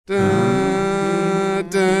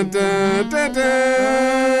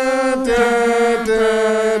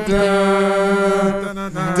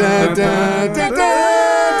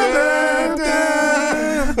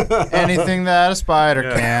Anything that a spider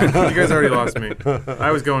can. You guys already lost me. I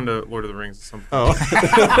was going to Lord of the Rings at some point.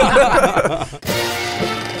 Oh.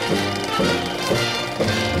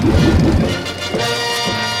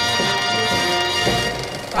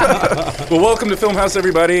 Well, welcome to Filmhouse,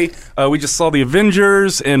 everybody. We just saw the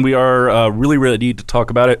Avengers, and we are really ready to talk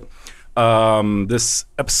about it. This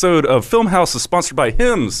episode of Filmhouse is sponsored by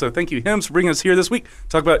Hims, so thank you, Hims, for bringing us here this week to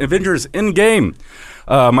talk about Avengers Endgame.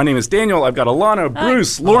 My name is Daniel. I've got Alana,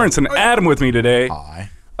 Bruce, Lawrence, and Adam with me today. Hi.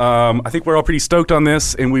 I think we're all pretty stoked on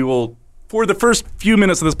this, and we will, for the first few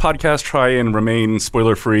minutes of this podcast, try and remain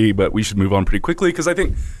spoiler-free, but we should move on pretty quickly, because I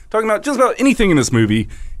think talking about just about anything in this movie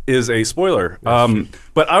is a spoiler.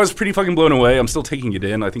 But I was pretty fucking blown away. I'm still taking it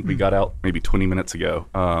in. I think we got out maybe 20 minutes ago,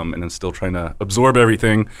 and I'm still trying to absorb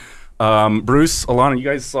everything. Bruce, Alana, you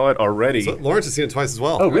guys saw it already. So Lawrence has seen it twice as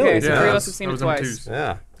well. Oh, really? Okay, so three of us have seen it twice.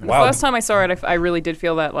 Yeah. Wow. The first time I saw it, I really did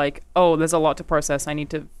feel that, like, oh, there's a lot to process. I need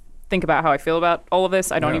to think about how I feel about all of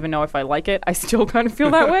this. I don't even know if I like it. I still kind of feel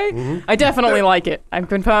that way. I definitely like it. I've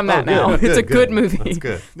confirmed that now. It's a good movie. That's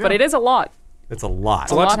good. But it is a lot. It's a lot.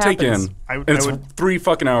 It's a lot to take happens. in. And it's 3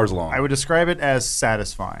 fucking hours long. I would describe it as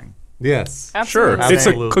satisfying. Yes. Sure.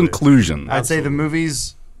 Absolutely. It's a conclusion. I'd say the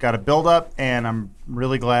movie's got a build-up, and I'm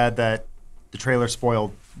really glad that the trailer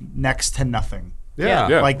spoiled next to nothing. Yeah.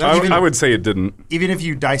 Yeah, Like, I would say it didn't. Even if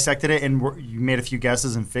you dissected it and you made a few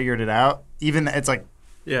guesses and figured it out, even it's like,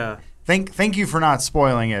 Yeah. thank you for not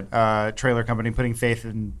spoiling it, trailer company, putting faith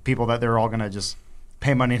in people that they're all going to just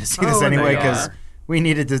pay money to see this and anyway, they because are. we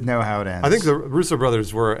needed to know how it ends. I think the Russo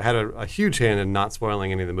brothers had a huge hand in not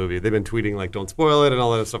spoiling any of the movie. They've been tweeting, like, don't spoil it and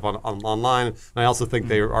all that stuff online. And I also think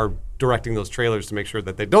they are directing those trailers to make sure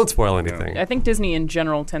that they don't spoil anything. I think Disney in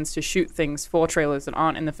general tends to shoot things for trailers that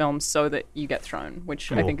aren't in the film so that you get thrown,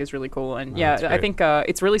 which I think is really cool. And that's I great. think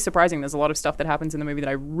it's really surprising. There's a lot of stuff that happens in the movie that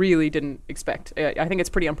I really didn't expect. I think it's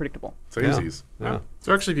pretty unpredictable. It's Yeah.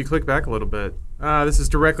 So actually, if you click back a little bit, this is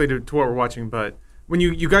directly to what we're watching, but when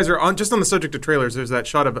you guys are on the subject of trailers, there's that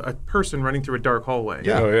shot of a person running through a dark hallway.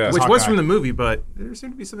 Yeah. Oh, yeah. Which Hawkeye. was from the movie, but there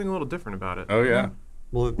seemed to be something a little different about it. Oh, yeah.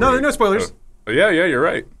 Well, No, no spoilers. Yeah, you're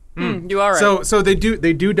right. You are right. So they do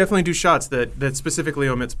definitely do shots that specifically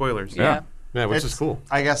omit spoilers. yeah. Yeah, which It's- is cool.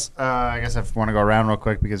 I guess I want to go around real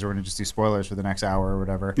quick because we're going to just do spoilers for the next hour or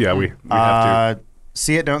whatever. Yeah, we have to.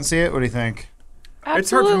 See it, don't see it? What do you think?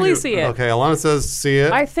 It's hard for me Absolutely to- see it. Okay, Alana says see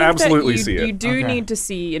it. I think Absolutely that see it. you do Okay. need to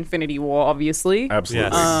see Infinity War, obviously.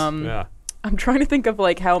 Absolutely. Yes. Yeah. I'm trying to think of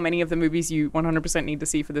like how many of the movies you 100% need to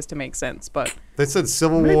see for this to make sense, but They said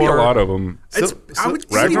Civil Maybe War. a lot of them. I would think it would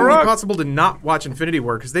be Ragnarok? possible to not watch Infinity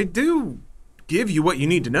War because they do give you what you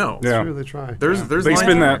need to know. Yeah. Sure, they try. There's They lines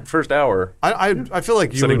spend in there. that first hour. I feel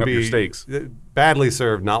like you Setting would up be your stakes. badly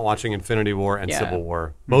served not watching Infinity War and Yeah. Civil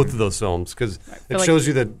War, both of those films, because it like shows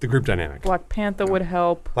you the group dynamic. Black Panther would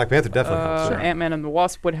help. Black Panther definitely helps. Yeah. Ant-Man and the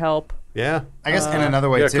Wasp would help. Yeah. I guess in another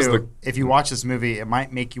way, yeah, 'cause too, if you watch this movie, it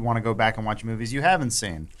might make you want to go back and watch movies you haven't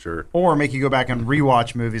seen. Sure. Or make you go back and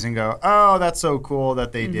rewatch movies and go, oh, that's so cool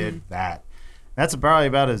that they did that. That's probably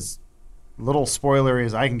about as little spoilery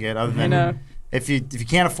as I can get, other than know. if you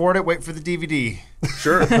can't afford it, wait for the DVD.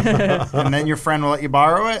 Sure. And then your friend will let you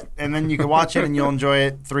borrow it, and then you can watch it and you'll enjoy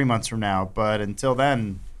it 3 months from now. But until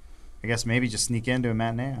then, I guess maybe just sneak into a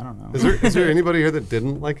matinee. I don't know. Is there anybody here that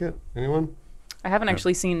didn't like it? Anyone? I haven't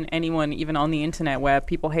actually seen anyone, even on the internet, where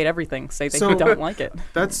people hate everything, say they So- don't like it.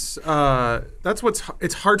 That's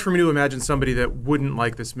it's hard for me to imagine somebody that wouldn't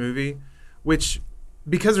like this movie, which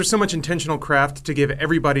because there's so much intentional craft to give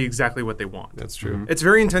everybody exactly what they want. That's true. It's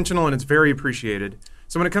very intentional and it's very appreciated.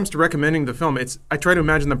 So when it comes to recommending the film, I try to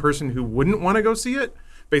imagine the person who wouldn't want to go see it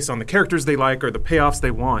based on the characters they like or the payoffs they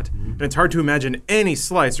want. And it's hard to imagine any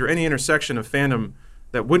slice or any intersection of fandom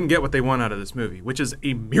that wouldn't get what they want out of this movie, which is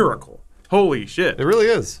a miracle. Holy shit. It really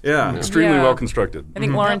is. Yeah. Extremely Yeah. well constructed. I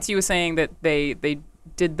think, Lawrence, you were saying that they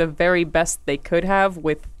did the very best they could have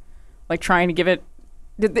with, like, trying to give it...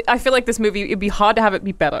 I feel like this movie, it'd be hard to have it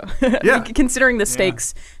be better. Yeah. Considering the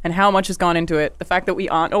stakes and how much has gone into it, the fact that we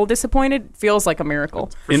aren't all disappointed feels like a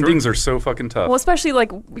miracle. Endings are so fucking tough. Well, especially,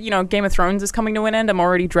 like, Game of Thrones is coming to an end. I'm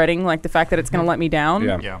already dreading, like, the fact that it's going to let me down.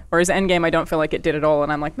 Yeah. Whereas Endgame, I don't feel like it did at all,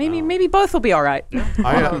 and I'm like, maybe both will be all right.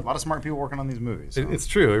 A lot of smart people working on these movies. So. It's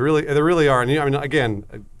true. They really are. And I mean, again,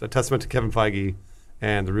 a testament to Kevin Feige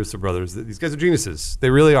and the Russo brothers. These guys are geniuses.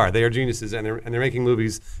 They really are. They are geniuses, and they're making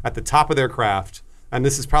movies at the top of their craft. And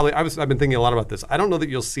this is probably I've been thinking a lot about this. I don't know that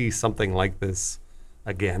you'll see something like this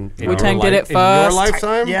again. Wu-Tang did it in your first.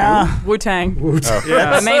 lifetime. Yeah. Wu-Tang.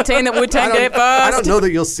 Yeah. I maintain that Wu-Tang did it first. I don't know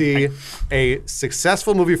that you'll see a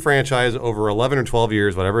successful movie franchise over 11 or 12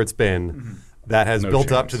 years, whatever it's been, that has No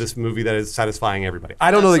built up chance. to this movie that is satisfying everybody.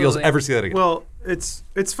 I don't know that you'll Absolutely. ever see that again. Well, it's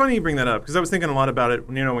funny you bring that up because I was thinking a lot about it.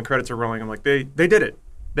 When credits are rolling, I'm like, they did it.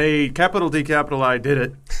 They capital D capital I did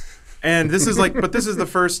it. And this is but this is the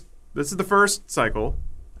first cycle,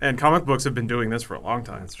 and comic books have been doing this for a long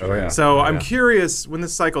time. Oh, yeah. So Oh, I'm yeah. curious when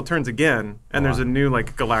this cycle turns again, and there's a new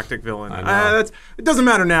galactic villain. I know. It doesn't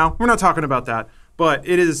matter now. We're not talking about that. But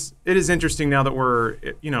it is interesting now that we're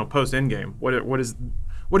post Endgame. What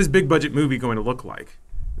is big budget movie going to look like?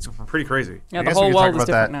 It's pretty crazy. Yeah, I the guess we whole can talk world is about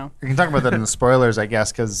different that. now. We can talk about that in the spoilers, I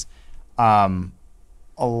guess, because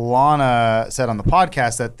Alana said on the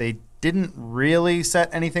podcast that they didn't really set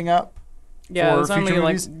anything up. Yeah, for there's only future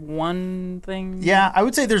like movies. one thing. Yeah, I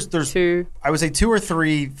would say there's Two. I would say 2 or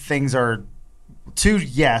 3 things are 2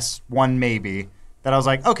 yes, 1 maybe. That I was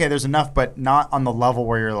like, okay, there's enough, but not on the level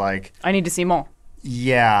where you're like, I need to see more.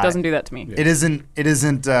 yeah, Doesn't do that to me. It isn't.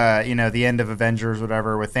 The end of Avengers, or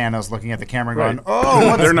whatever, with Thanos looking at the camera and Right. going, "Oh,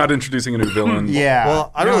 what's They're not introducing a new villain. yeah."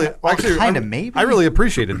 Well, I No, really, no, well, actually, kind of I'm- maybe. I really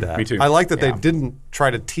appreciated that. Me too. I like that Yeah. they didn't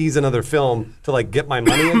try to tease another film to get my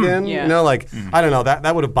money again. Yeah. I don't know,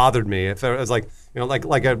 that would have bothered me if it was like I've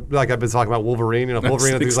been talking about Wolverine.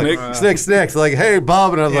 Wolverine, and he's Snick, like snick, like, hey,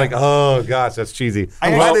 Bob, and I was like, oh gosh, that's cheesy.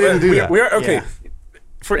 I'm glad they didn't do that. We are okay. Yeah.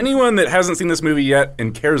 For anyone that hasn't seen this movie yet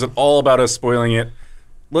and cares at all about us spoiling it,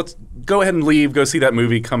 let's go ahead and leave, go see that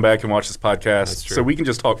movie, come back and watch this podcast true. so we can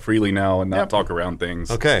just talk freely now and not Yep. talk around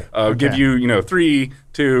things. Okay. Give Okay. you, 3,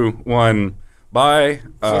 2, 1, bye.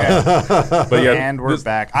 But yeah, And we're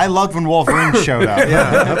back. I loved when Wolverine showed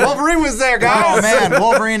up. Wolverine was there, guys. Oh man,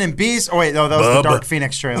 Wolverine and Beast. Oh wait, no, that was the Bubba. Dark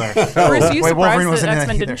Phoenix trailer. Bruce, are you Wait, Wolverine surprised wasn't that in it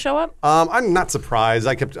X-Men either. didn't show up? I'm not surprised.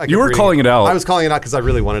 I kept You were reading calling it out. I was calling it out because I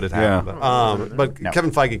really wanted it to happen. Yeah. But No.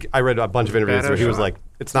 Kevin Feige, I read a bunch of interviews where he was like,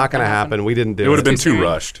 "It's not going to happen. We didn't do it." it would have been Too too soon.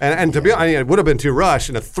 rushed. And to be honest, it would have been too rushed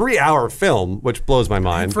in a 3-hour film, which blows my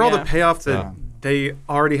mind. For all the Yeah. payoff that they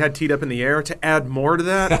already had teed up in the air, to add more to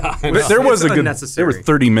that, There was it's there unnecessary. were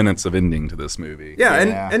 30 minutes of ending to this movie. Yeah,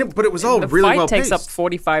 Yeah. but it was all the really fight well takes paced. up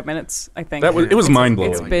 45 minutes, I think. It was mind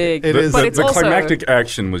blowing. It's big. It is. But The- it's The also, climactic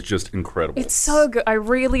action was just incredible. It's so good. I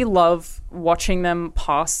really love watching them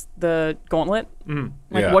pass the gauntlet.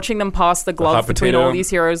 Yeah. Watching them pass the glove hot between potato. all these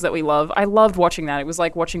heroes that we love. I loved watching that. It was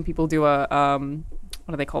like watching people do a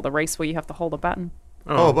what do they call the race where you have to hold a baton?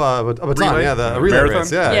 a baton, Relay? yeah, the relay Marathon?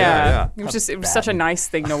 race, yeah. It was such a nice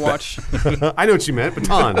thing to watch. I know what you meant,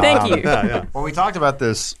 baton. Thank you. Yeah. Well, we talked about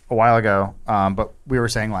this a while ago, but we were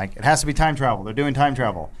saying it has to be time travel. They're doing time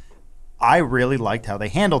travel. I really liked how they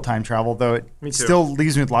handle time travel, though it Me too. still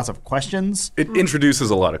leaves me with lots of questions. It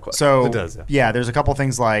introduces a lot of questions. So It does, yeah. there's a couple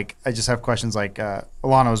things I just have questions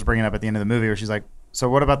Alana was bringing up at the end of the movie where she's like, so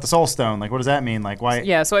what about the Soul Stone? What does that mean? Why?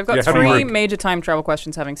 Yeah, so I've got Yeah, how do you 3 work- major time travel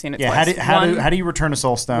questions having seen it Yeah. twice. How do you return a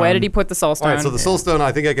Soul Stone? Where did he put the Soul Stone? All right, so the Soul Stone,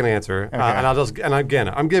 I think I can answer, Okay. and again,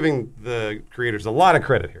 I'm giving the creators a lot of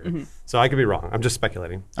credit here, Mm-hmm. so I could be wrong. I'm just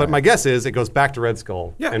speculating, but my guess is it goes back to Red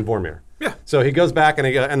Skull Yeah. and Vormir. Yeah. So he goes back and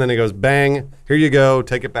then he goes, bang, here you go,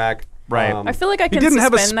 take it back. Right. I feel like I can didn't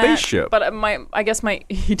have a suspend that, spaceship. but I guess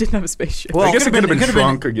he didn't have a spaceship. Well, I guess it could have been could've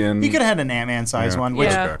shrunk again. He could have had an Ant-Man size Yeah. one, which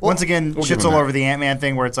Yeah. once again We'll give shits him all that. over the Ant-Man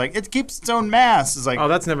thing where it's it keeps its own mass. It's Oh,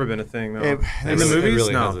 that's never been a thing, though. It- In the it movies,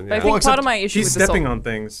 really no. hasn't, But I yeah. think except part of my issue He's with the stepping Soul, on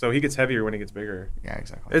things, so he gets heavier when he gets bigger. yeah,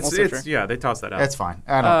 exactly. It's Also true. yeah, they toss that out. That's fine.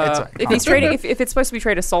 I don't. if he's trading, if it's supposed to be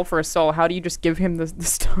trade a soul for a soul, how do you just give him the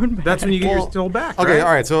stone back? That's when you get your soul back. Okay, right?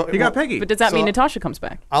 all right, so you got Peggy. But does that So- mean Natasha comes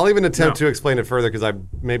back? I'll even attempt No. to explain it further because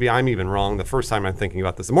maybe I'm even wrong the first time I'm thinking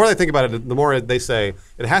about this. The more I think about it, the more they say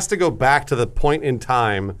it has to go back to the point in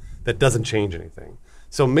time that doesn't change anything.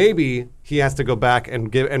 So maybe he has to go back and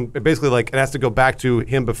basically it has to go back to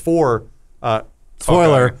him before.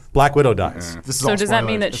 Spoiler: Okay. Black Widow dies. This is So all does that spoilers.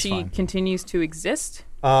 mean that It's she fine. continues to exist?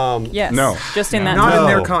 Um, Yes. No. Just in that not time. in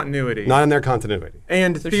their No. continuity. Not in their continuity.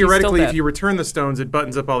 and So she's theoretically, still if dead. you return the stones, it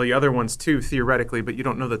buttons up all the other ones too, theoretically, but you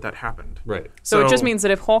don't know that happened. Right. So it just means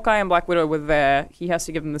that if Hawkeye and Black Widow were there, he has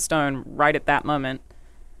to give them the stone right at that moment.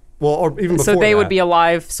 Well, or even before So they would that. be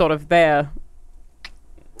alive, sort of there.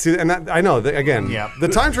 See, and that, I know. Again, Yeah. the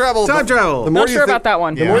time travel. Time travel. The more Not you sure think- about that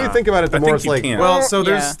one. The more Yeah. you think about it, the I more think it's you like. can. Well, so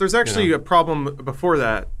Yeah. there's actually a problem before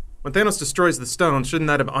that. When Thanos destroys the stone, shouldn't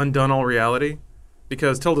that have undone all reality?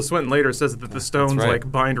 Because Tilda Swinton later says that the stones right.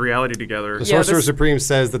 bind reality together. The Yeah, Sorcerer this- Supreme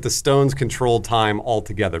says that the stones control time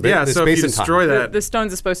altogether. Yeah, The so if space you and time. destroy The, that, the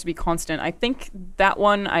stones are supposed to be constant. I think that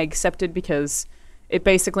one I accepted because it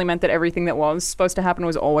basically meant that everything that was supposed to happen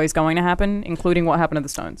was always going to happen, including what happened to the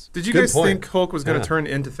stones. did you Good guys point. think Hulk was going to Yeah. turn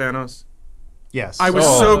into Thanos? Yes. I was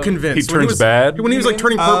so convinced. He turns bad? When he was like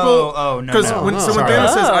turning purple. No. Because when Sorry.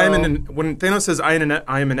 Thanos says,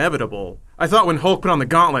 I am inevitable, I thought when Hulk put on the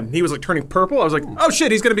gauntlet and he was like turning purple, I was like, oh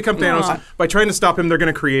shit, he's going to become Thanos. By trying to stop him, they're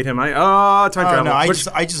going to create him. Time travel. No, I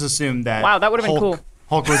just assumed that. Wow, that would have been cool.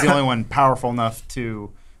 Hulk was the only one powerful enough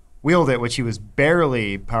to wield it, which he was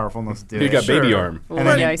barely powerful enough to do. He got baby arm. And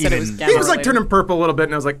then he said it was even- gamma He was like related. turning purple a little bit,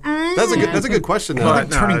 and I was like, That's a good question. Though.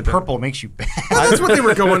 But- turning no, purple makes you bad. that's what they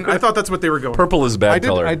were going. I thought that's what they were going. Purple is bad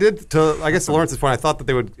color. I guess to Lawrence's point, I thought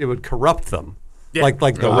that it would corrupt them. Yeah. Like the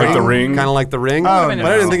Like the ring? kind of like the ring. Oh, but no.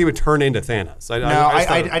 I didn't think he would turn into Thanos.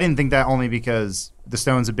 I didn't think that only because the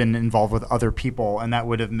stones have been involved with other people, and that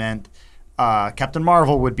would have meant Captain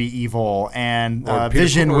Marvel would be evil, and Or Peter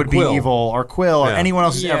Vision Quill, or would be Quill. evil, or Quill, or Yeah. anyone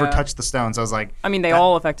else who's ever Yeah. touched the stones. I was like, I mean, they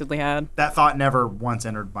all effectively had. that thought never once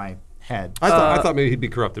entered my head. I thought maybe he'd be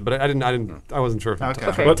corrupted, but I wasn't sure if Okay.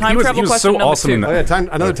 Okay, But time he was travel question so number awesome 2. in that. Oh yeah,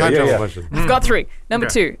 another time travel question. I've got 3. Number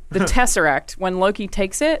Okay. 2, the Tesseract. When Loki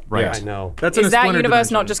takes it, Right. Yeah, I know. That's in is a that splinter universe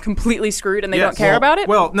dimension. not just completely screwed and they Yes. don't care about it?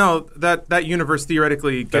 Well, no, that universe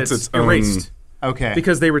theoretically That's gets its own- erased Okay.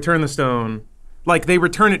 because they return the stone. Like they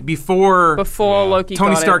return it before Loki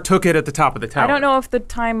Tony got Stark it. took it at the top of the tower. I don't know if the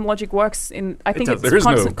time logic works in. I think does. it's There is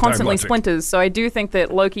no time constantly logic. splinters. So I do think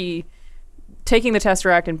that Loki taking the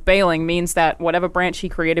Tesseract and bailing means that whatever branch he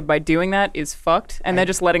created by doing that is fucked, and they're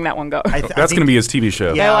just letting that one go. That's going to be his TV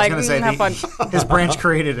show. Yeah, I They're was like, going to have say his branch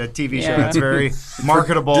created a TV show Yeah. that's very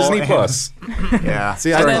marketable. Disney and- Plus. Yeah.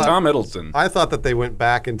 See, Starring then- Tom Hiddleston. I thought that they went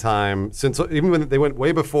back in time since even when they went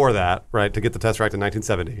way before that, right, to get the Tesseract in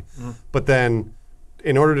 1970. But then,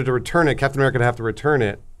 in order to return it, Captain America would have to return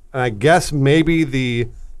it. And I guess maybe the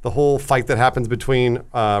whole fight that happens between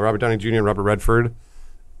Robert Downey Jr. and Robert Redford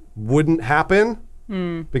wouldn't happen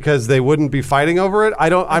because they wouldn't be fighting over it.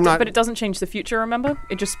 I'm not. But it doesn't change the future. Remember,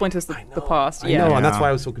 it just splinters the past. I Yeah. know, and that's Yeah. why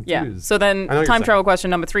I was so Yeah. confused. So then, I know what you're time saying. travel question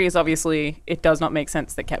number 3 is obviously it does not make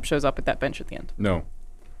sense that Cap shows up at that bench at the end. No.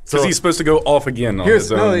 So- Because he's supposed to go off again on Here's-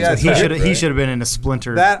 his own. no, yeah, He Right, should right. he should have been in a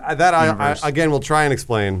splinter. That I universe. again will try and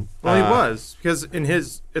explain. Well, he was because in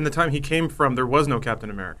the time he came from, there was no Captain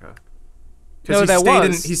America. No, there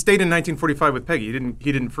was. He stayed in 1945 with Peggy.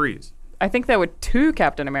 He didn't freeze. I think there were 2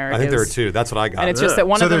 Captain Americas. I think there were 2. That's what I got. And it's just that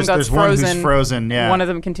one So of them there's- got there's one who's frozen. frozen, yeah. One of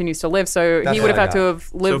them continues to live. So That's he would have what I had to got. have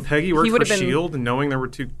lived. So Peggy he worked would for have been, Shield, knowing there were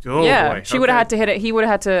 2. Oh yeah, boy. she would have Okay. had to hit it. He would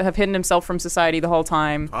have had to have hidden himself from society the whole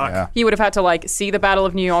time. Fuck. Yeah. He would have had to like see the Battle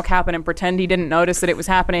of New York happen and pretend he didn't notice that it was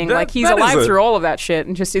happening. That- Like he's that is alive a- through all of that shit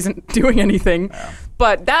and just isn't doing anything.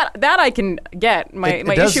 But that I can get. My It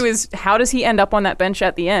does- issue is how does he end up on that bench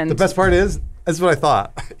at the end? The best part is, this is what I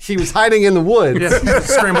thought. He was hiding in the woods Yeah,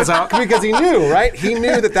 scrambles out. because he knew, right? He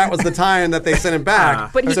knew that was the time that they sent him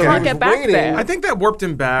back. But he So can't was get back waiting. there. I think that warped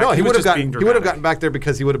him back. No, he was would have just being dramatic. gotten back there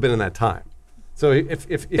because he would have been in that time. So if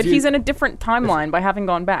but he's in a different timeline by having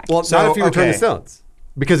gone back. well, So, not if you return okay. the stones,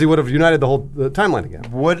 because he would have united the timeline again.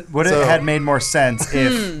 would So- it had made more sense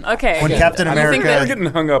if okay. when Captain You think America that- We're getting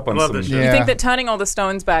hung up on Love some this shit. shit. Yeah. You think that turning all the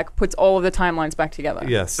stones back puts all of the timelines back together?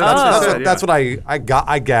 Yes, That's what I said, that's what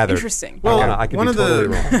I gathered. Interesting. Well, I could one be of the-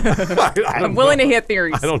 totally wrong. I'm willing to hear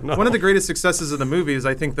theories. I don't know. One of the greatest successes of the movie is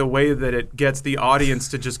I think the way that it gets the audience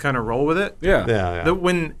to just kind of roll with it. Yeah. Yeah. That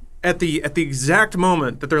when at the exact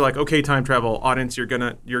moment that they're like, okay, time travel, audience, you're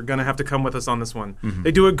gonna have to come with us on this one.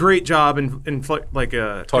 They do a great job in Talking about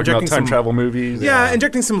injecting time some, travel movies. Yeah,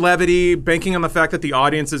 injecting some levity, banking on the fact that the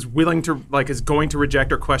audience is willing to is going to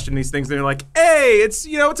reject or question these things. And they're like, hey, it's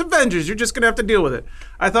Avengers. You're just gonna have to deal with it.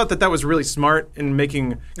 I thought that was really smart in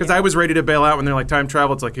making because I was ready to bail out when they're like time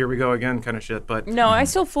travel. It's like here we go again, kind of shit. But No, I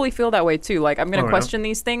still fully feel that way too. Like I'm going Oh, to yeah? question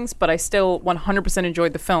these things, but I still 100%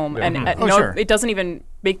 enjoyed the film, and Oh, sure. it doesn't even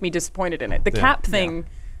make me disappointed in it. The Cap thing,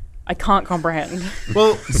 I can't comprehend.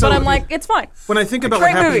 well, so But I'm like, it's fine. when I think about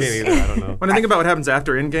what Great happens, movies. I don't know. when I think about what happens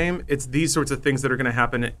after Endgame, it's these sorts of things that are going to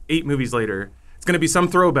happen 8 movies later. It's going to be some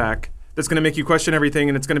throwback that's going to make you question everything,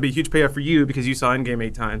 and it's going to be a huge payoff for you because you saw Endgame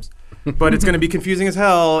 8 times. But it's going to be confusing as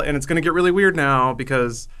hell, and it's going to get really weird now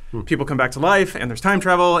because people come back to life, and there's time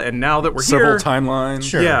travel, and now that we're Several here, times.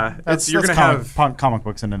 Sure. Yeah, that's, you're that's gonna have comic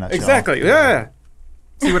books in a nutshell. exactly. Yeah.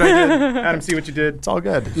 See what I did, Adam? See what you did. It's all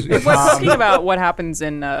good. If we're talking about what happens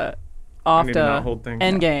in not after hold things.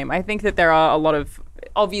 Endgame, I think that there are a lot of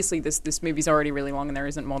obviously this movie's already really long and there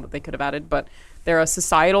isn't more that they could have added, but There are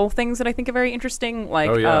societal things that I think are very interesting,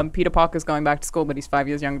 like Peter Parker's going back to school, but he's 5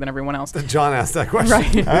 years younger than everyone else. John asked that question.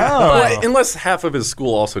 Right. But unless half of his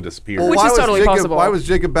school also disappeared. Well, Which why is was totally Jacob, possible. Why was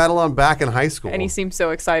Jacob Batalon back in high school? And he seems so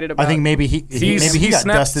excited about I think maybe he got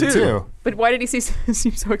snapped dusted too. But why did he seem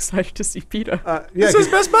so excited to see Peter? This is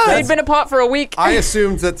best bud. They'd been apart for a week. I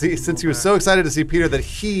assumed that since he was so excited to see Peter that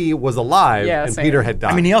he was alive and same. Peter had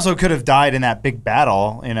died. I mean, he also could have died in that big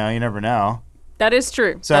battle. You know, you never know. That is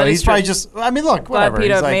true. So That is he's probably true. just. I mean, look, Glad whatever.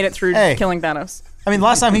 Peter He's like, made it through hey. killing Thanos. I mean,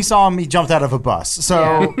 last time he saw him, he jumped out of a bus.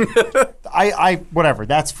 So, I whatever.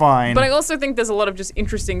 That's fine. But I also think there's a lot of just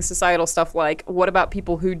interesting societal stuff, like what about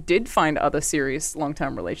people who did find other serious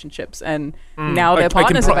long-term relationships and now their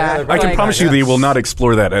partners are back? I can Like, promise you they will not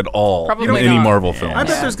explore that at all Probably in any not. Marvel film. I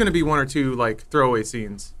bet there's going to be one or two like throwaway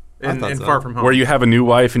scenes in thought so. Far From Home. Where you have a new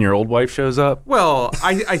wife and your old wife shows up. Well,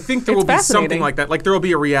 I think there It's will be something fascinating. like that. Like there will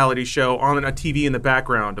be a reality show on a TV in the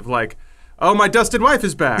background of like, oh, my dusted wife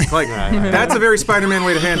is back. Like that's a very Spider-Man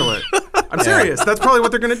way to handle it. I'm serious. That's probably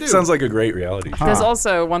what they're going to do. Sounds like a great reality show. There's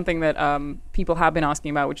also one thing that people have been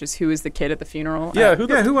asking about, which is who is the kid at the funeral? Yeah,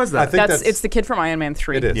 who was that? I think It's the kid from Iron Man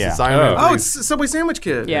 3. it is. Yeah. It's Iron Man Oh, 3. it's Subway Sandwich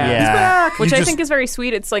Kid. Yeah. Yeah. He's back. Which You I just- think is very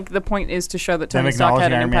sweet. It's like the point is to show that Them Tony Stark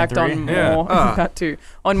had an acknowledging Iron impact Man on 3? more that too,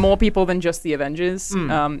 on more people than just the Avengers.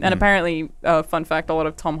 And apparently, fun fact, a lot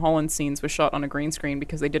of Tom Holland's scenes were shot on a green screen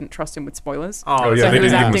because they didn't trust him with spoilers. Oh, yeah, So they he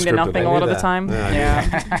was didn't even acting to script it. nothing I a lot knew of the that. time.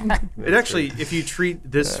 Yeah. It actually, if you treat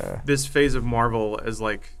this phase of Marvel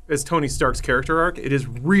as Tony Stark's character arc, it is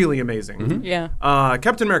really amazing. Yeah.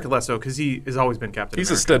 Captain America less so because he has always been Captain He's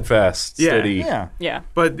a America. steadfast, Yeah. steady. yeah. Yeah.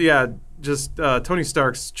 But yeah, just Tony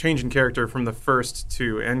Stark's change in character from the first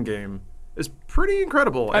to Endgame is pretty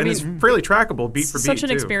incredible, and mean, it's fairly trackable beat for beat Such an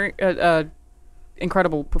too.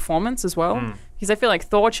 incredible performance as well. Because I feel like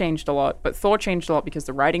Thor changed a lot, but Thor changed a lot because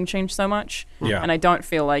the writing changed so much. Yeah. And I don't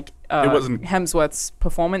feel like wasn't- Hemsworth's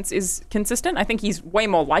performance is consistent. I think he's way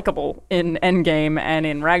more likable in Endgame and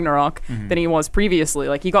in Ragnarok than he was previously.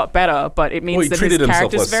 Like, he got better, but it means Well, he that his treated himself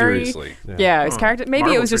character's less very... seriously. Yeah, his character... Maybe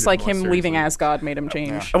Marvel it was just treated like him him less leaving seriously. Asgard made him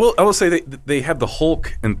change. I will say they had the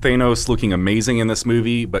Hulk and Thanos looking amazing in this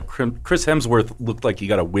movie, but Chris Hemsworth looked like he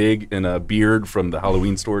got a wig and a beard from the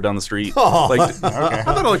Halloween store down the street. Like, I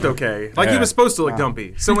thought it looked okay. Like he Yeah. was supposed to look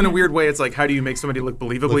dumpy. So in a weird way, it's like, how do you make somebody look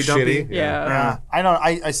believably Look dumpy? shitty. Yeah. I don't.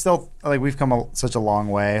 I still like. We've come such a long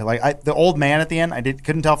way. Like the old man at the end.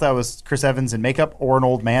 couldn't tell if that was Chris Evans in makeup or an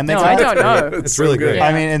old man. They No, got. I don't know. It's really good. Yeah.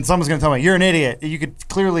 I mean, and someone's gonna tell me you're an idiot. You could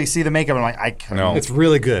clearly see the makeup. I'm like, I couldn't. No. It's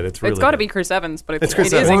really good. It's really It's got to good. be Chris Evans, but It's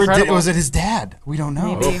Chris it is Evans. Or incredible. was it his dad? We don't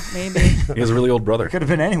know. Maybe. he has a really old brother. Could have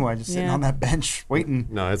been anyone just sitting Yeah. on that bench waiting.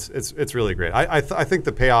 No, it's really great. I think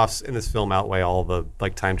the payoffs in this film outweigh all the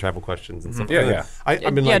like time travel questions and stuff. Yeah, And yeah. I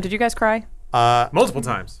mean, Yeah, like, did you guys cry? Multiple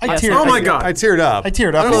times. I teared- oh my I- god. I teared up. I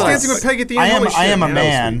teared I up. don't know He's that I- dancing with Peg at the end. I am. Holy I am shit, a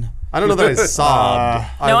man. man. I don't know that I sobbed.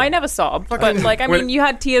 No, I never sobbed. But, like, I mean, you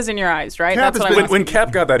had tears in your eyes, right? Cap That's has what been- I When, when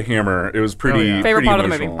Cap got that hammer, it was pretty. Oh, yeah. Favorite pretty part of the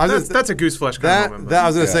movie. emotional. That's a goose flesh kind of moment. That I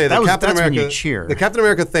was going to say the Captain that's when America you cheer. the Captain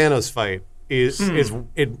America Thanos fight is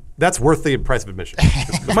that's worth the price of admission.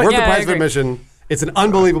 It's worth the Yeah, I price of agree. admission. It's an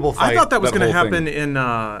unbelievable fight. I thought that was That going to whole happen thing.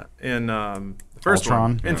 in the first Ultron?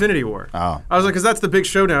 one, Infinity War. Oh. I was like, because that's the big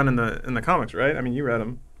showdown in the comics, right? I mean, you read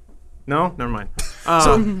them. No, never mind.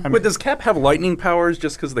 But does Cap have lightning powers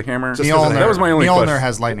just because of the hammer? Mjolnir. That was my only Mjolnir question.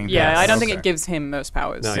 has lightning. Yeah, powers. I don't think Okay. it gives him those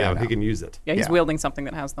powers. No, yeah, he can use it. Yeah, he's Yeah. wielding something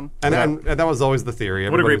that has them. And that was always the theory.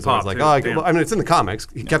 What a Everybody great was always pop, like, too. oh, Damn. I mean, it's in the comics.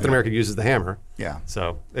 Captain America uses the hammer. Yeah.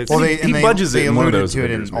 So it's Well, He budges it they in one of alluded those to it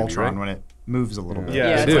in Avengers movie, Ultron right? when it moves a little bit. Yeah,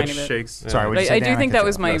 it a do. tiny bit. shakes. Sorry, what But did you say, I do Dan? think cut that you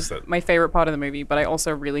was off. my That's it. my favorite part of the movie. But I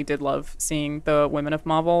also really did love seeing the Women of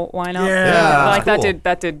Marvel lineup. Yeah. like Cool.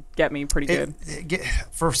 that did get me pretty good.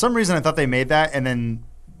 For some reason, I thought they made that, and then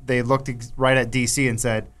they looked right at DC and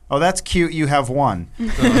said, "Oh, that's cute. You have one.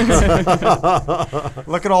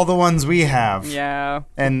 Look at all the ones we have." Yeah.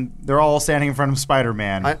 And they're all standing in front of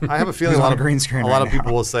Spider-Man. I have a feeling Who's a lot on of a green screen A lot right of people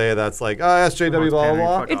now. will say that's like, oh, SJW, blah blah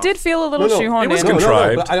blah. Fuck It off. did feel a little shoehorned It was in.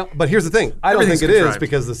 contrived. But here's the thing. I don't think Everything's it is contrived.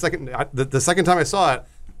 because the second time I saw it,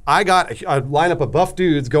 I got a lineup of buff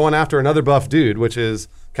dudes going after another buff dude, which is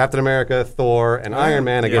Captain America, Thor, and Iron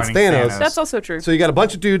Man against Fighting Thanos. Thanos. That's also true. So you got a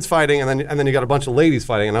bunch of dudes fighting, and then you got a bunch of ladies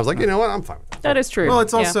fighting, and I was like, you know what, I'm fine with that. That is true. Well,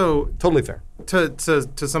 it's Yeah. also Totally fair. to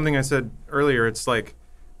something I said earlier. It's like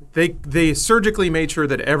they surgically made sure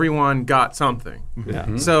that everyone got something.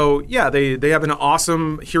 Yeah. So yeah, they have an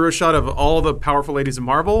awesome hero shot of all the powerful ladies of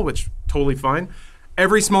Marvel, which totally fine.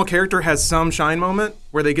 Every small character has some shine moment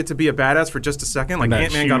where they get to be a badass for just a second. Like And that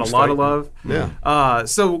Ant-Man got a huge lot fight. of love. Yeah.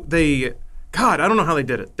 So God, I don't know how they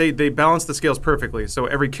did it. They balanced the scales perfectly. So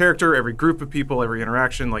every character, every group of people, every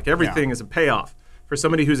interaction, like everything is a payoff for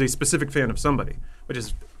somebody who's a specific fan of somebody, which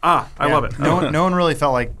is I love it. No one really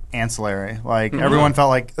felt like ancillary. Like everyone felt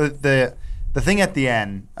like the thing at the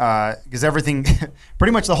end, because everything,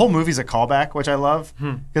 pretty much the whole movie's a callback, which I love.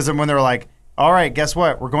 Because then when they're like, "All right, guess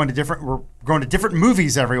what? We're going to different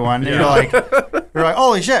movies, everyone." And you're like,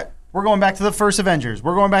 "Holy shit! We're going back to the first Avengers.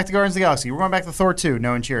 We're going back to Guardians of the Galaxy. We're going back to Thor 2."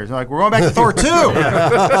 No one cheers. They're like, "We're going back to Thor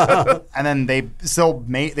 2." And then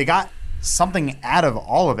they got something out of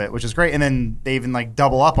all of it, which is great. And then they even like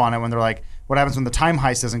double up on it when they're like, what happens when the time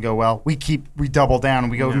heist doesn't go well? We double down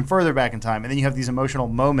and we go even further back in time. And then you have these emotional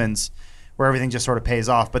moments where everything just sort of pays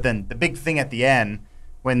off. But then the big thing at the end,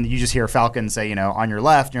 when you just hear Falcon say, on your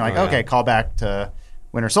left, and you're like, okay, call back to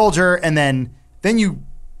Winter Soldier. And then you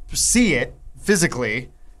see it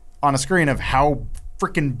physically on a screen of how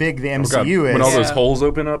freaking big the MCU is. When all those holes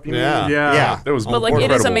open up, you mean? Yeah. That was But like, it is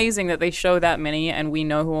incredible. amazing that they show that many, and we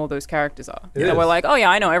know who all those characters are. It We're is. like, oh yeah,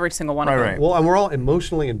 I know every single one of them. Right. Well, and we're all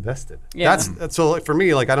emotionally invested. Yeah. That's so like, for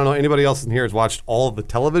me. Like I don't know anybody else in here has watched all of the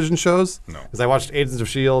television shows. No. Because I watched Agents of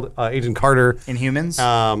Shield, Agent Carter. Inhumans.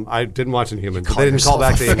 I didn't watch Inhumans, but Call they didn't call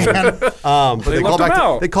back to yourself Inhumans. But they call left back. him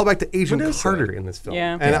out. They call back to Agent What is Carter that? in this film.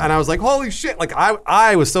 Yeah. And I was like, holy shit! Like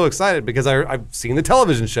I was so excited because I've seen the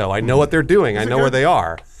television show. I know what they're doing. I know where they are.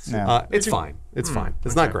 Yeah. It's fine. It's fine.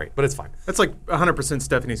 It's not great, but it's fine. That's like 100%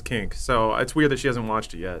 Stephanie's kink. So it's weird that she hasn't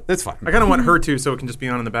watched it yet. It's fine. I kind of want her to, so it can just be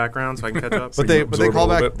on in the background, so I can catch up. But they absorb call a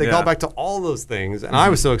little back bit. call back to all those things, and I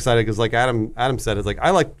was so excited because like Adam said, it's like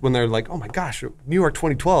I like when they're like, oh my gosh, New York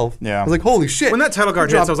 2012. Yeah. I was like, holy shit. when that title card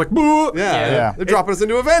hits, I was like, boo! Yeah. They're dropping us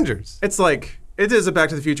into Avengers. It's like it is a Back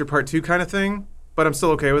to the Future Part 2 kind of thing, but I'm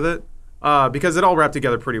still okay with it because it all wrapped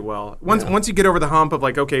together pretty well. Once you get over the hump of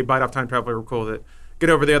like, okay, bite off time traveler, we're cool with it. Get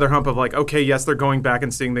over the other hump of like, okay, yes, they're going back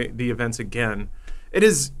and seeing the events again. It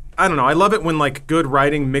is, I don't know, I love it when like good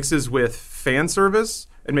writing mixes with fan service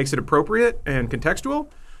and makes it appropriate and contextual,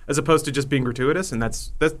 as opposed to just being gratuitous. And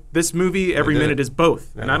that's this movie. Every minute is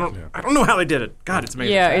both, and I don't know how they did it. God, it's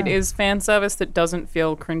amazing. Yeah, it is fan service that doesn't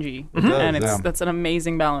feel cringy, and that's an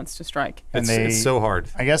amazing balance to strike. And It's so hard.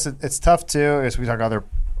 I guess it's tough too, as we talk about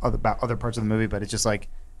other parts of the movie, but it's just like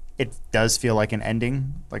it does feel like an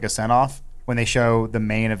ending, like a send off. When they show the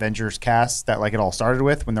main Avengers cast that like it all started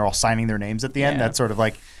with, when they're all signing their names at the end, that's sort of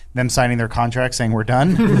like them signing their contract saying we're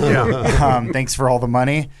done. Thanks for all the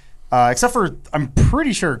money. Except for, I'm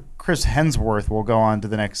pretty sure Chris Hemsworth will go on to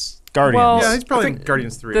the next Guardians. Well, Yeah, he's probably I in think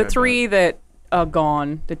Guardians 3. The three that are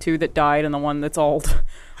gone, the two that died, and the one that's old,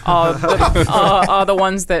 are the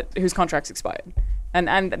ones whose contracts expired.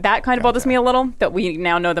 And that kind of bothers me a little, that we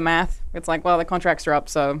now know the math. It's like, well, the contracts are up,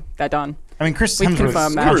 so they're done. I mean, Chris we Hemsworth's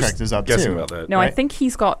confirm that. contract is up Guessing too. about that. No, I Right. think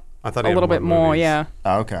he's got I thought a he had little bit more, movies. yeah.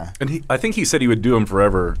 Oh, okay. And I think he said he would do them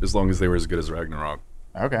forever as long as they were as good as Ragnarok.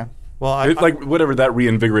 Okay. Well, Like whatever that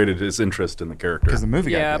reinvigorated his interest in the character. Because the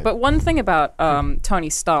movie Yeah, got good. but one thing about Tony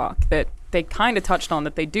Stark that they kind of touched on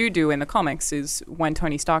that they do in the comics is when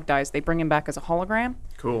Tony Stark dies, they bring him back as a hologram.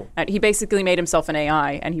 Cool. And he basically made himself an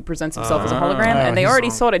AI, and he presents himself as a hologram, and they he's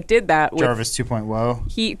already sort of did that with... Jarvis 2.0.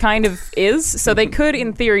 He kind of is, so they could,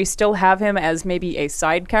 in theory, still have him as maybe a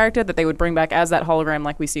side character that they would bring back as that hologram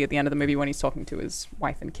like we see at the end of the movie when he's talking to his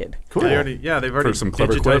wife and kid. cool. They've already some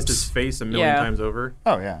clever digitized quips. his face a million times over.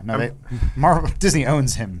 Oh, yeah. No, Disney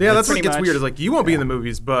owns him. Yeah, that's what Pretty gets much. weird. Is like you won't be in the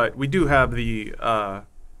movies, but we do have the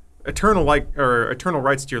eternal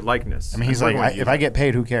rights to your likeness. I mean, he's And like, we're going to if I get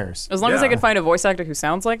paid, who cares? As long as I Yeah. can find a voice actor who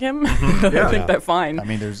sounds like him, I think they're fine. I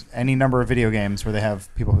mean, there's any number of video games where they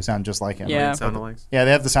have people who sound just like him. Yeah. sound alikes. Yeah,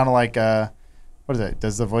 they have the sound of like, what is it?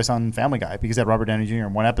 Does the voice on Family Guy? Because they had Robert Downey Jr.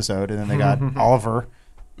 in one episode, and then they got Oliver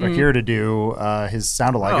here to do his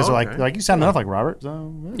sound alike. Oh, So okay. like you sound enough like Robert.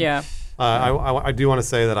 So Yeah. I do want to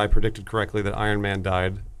say that I predicted correctly that Iron Man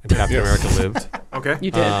died and Captain America lived. Okay. You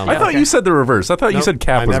did. Um, I thought you said the reverse. I thought you Nope, said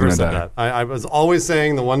Cap I was never going to said die. that. I was always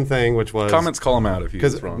saying the one thing, which was Comments call him out if he's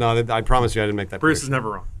because wrong. no, I promise you, I didn't make that. Bruce is prediction.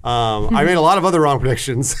 never wrong. I made a lot of other wrong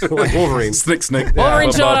predictions, like Wolverine. Snake. Wolverine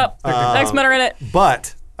Bob, showed Bob. up. Next men are in it.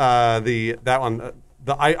 But I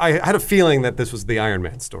had a feeling that this was the Iron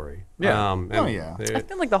Man story. Yeah. Oh, yeah. I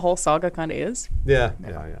feel like the whole saga kind of is. Yeah.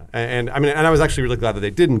 And I mean, and I was actually really glad that they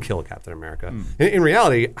didn't kill Captain America. In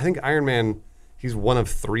reality, I think Iron Man, he's one of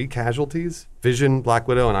 3 casualties: Vision, Black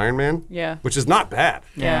Widow, and Iron Man. Yeah. Which is not bad.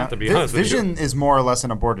 Yeah. To be honest with you. Vision is more or less an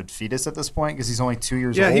aborted fetus at this point because he's only 2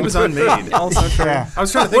 years old. Yeah, he was unmade. Also true. Yeah. I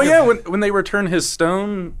was trying to think. Well, of, yeah, when they return his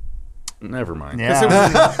stone, never mind. Yeah.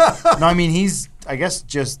 No, I mean, he's, I guess,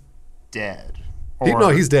 just dead. No,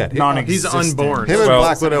 he's dead. he's Non-existent. unborn. Him and Well,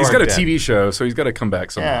 Black Widow he's are got a dead. TV show, so he's got to come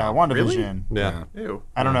back Yeah, somehow. WandaVision. Yeah. Ew.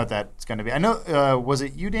 I don't know what that's going to be. I know, was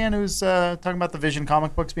it you, Dan, who's talking about the Vision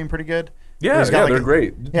comic books being pretty good? Yeah, He's got, like, they're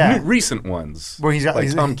great. Yeah. Recent ones. Where he's got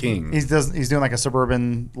like Tom King. He's doing like a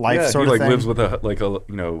suburban life Yeah, sort he of like thing. lives with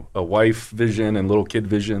a wife vision and little kid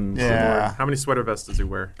vision. Yeah. How many sweater vests does he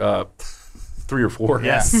wear? 3 or 4.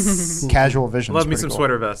 Yes. Casual vision. Love me some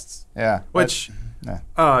sweater vests. Yeah. Which,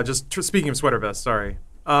 Yeah. speaking of sweater vests, sorry.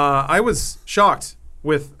 I was shocked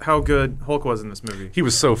with how good Hulk was in this movie. He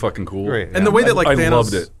was so fucking cool. Great. And the way that I Thanos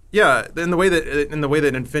loved it. Yeah, in the way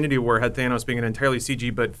that Infinity War had Thanos being an entirely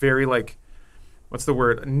CG but very like what's the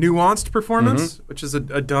word? Nuanced performance, which is a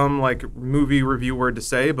dumb like movie review word to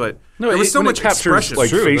say, but there was so when it much captures, expression like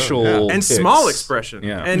facial and tics. small expression.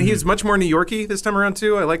 Yeah. And he's much more New Yorky this time around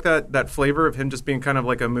too. I like that flavor of him just being kind of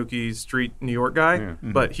like a Mookie Street New York guy,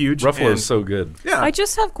 but huge. Ruffalo and, is so good. yeah, I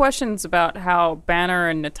just have questions about how Banner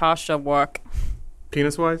and Natasha work.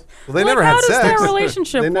 penis wise. Well, they Like, never how had does sex. their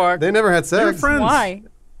relationship work? They never had sex. They're friends. Why?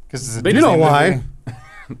 Because They You know why?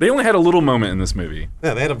 They only had a little moment in this movie.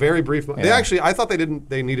 Yeah, they had a very brief. They Yeah. actually, I thought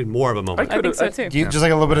they needed more of a moment. I think so too. Just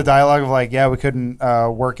like a little bit of dialogue of like, yeah, we couldn't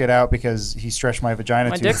work it out because he stretched my vagina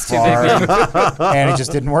My too dick's too far, big, and it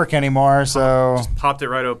just didn't work anymore. So Popped it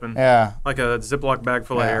right open. yeah, Like a Ziploc bag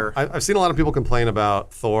full of Yeah. air. I've seen a lot of people complain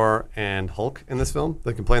about Thor and Hulk in this film.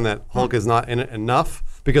 They complain that Hulk is not in it enough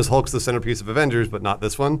because Hulk's the centerpiece of Avengers, but not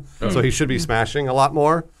this one. So he should be smashing a lot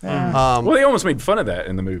more. Well, they almost made fun of that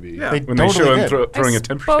in the movie. Yeah. They When totally they show him did. throwing I a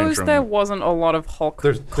temper suppose tantrum. there wasn't a lot of Hulk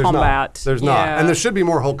There's combat. not. There's not. Yeah. And there should be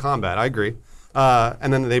more Hulk combat. I agree.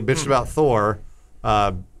 And then they bitched about Thor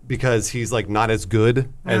because he's like not as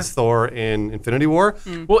good as Thor in Infinity War.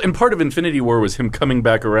 Well, and part of Infinity War was him coming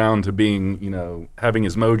back around to being, having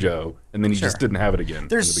his mojo, and then he just didn't have it again.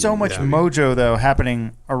 there's in the so beginning. much mojo though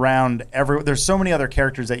happening around There's so many other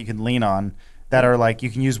characters that you can lean on that are like you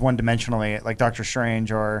can use one dimensionally, like Doctor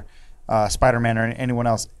Strange or Spider-Man or anyone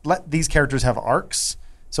else. Let these characters have arcs.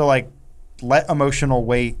 So like, let emotional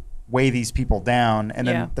weight weigh these people down, and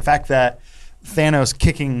then Yeah. the fact that Thanos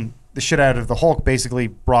kicking the shit out of the Hulk basically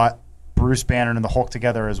brought Bruce Banner and the Hulk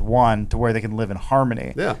together as one to where they can live in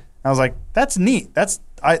harmony. Yeah. I was like, that's neat. That's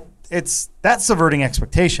subverting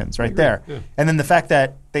expectations right there. Yeah. And then the fact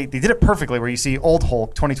that they did it perfectly, where you see old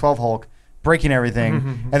Hulk, 2012 Hulk, breaking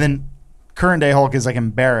everything, and then current day Hulk is like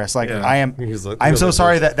embarrassed. Like Yeah. He's like, I'm really so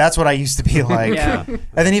sorry pissed. that's what I used to be like. Yeah. And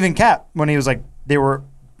then even Cap, when he was like, they were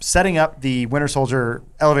setting up the Winter Soldier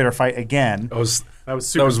elevator fight again. That was That was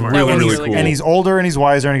super smart. really, That was really really cool. And he's older and he's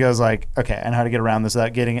wiser, and he goes like, okay, I know how to get around this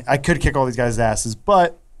without getting it. I could kick all these guys' asses,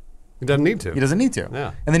 but He doesn't need to. he doesn't need to.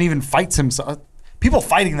 Yeah. And then even fights himself. People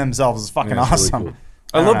fighting themselves is fucking Yeah, it's awesome. really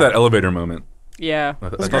cool. I love that elevator moment. Yeah. I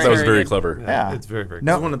thought that was very clever. Yeah. It's very, very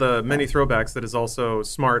No. It's one of the many throwbacks that is also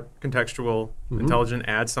smart, contextual, intelligent,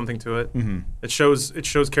 adds something to it. It shows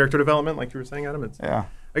character development, like you were saying, Adam. It's, Yeah.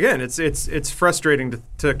 Again, it's frustrating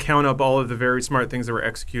to count up all of the very smart things that were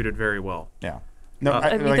executed very well. Yeah. No,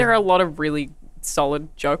 I mean, there are a lot of really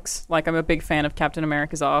solid jokes. Like, I'm a big fan of Captain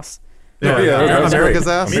America's ass. Yeah, America's America's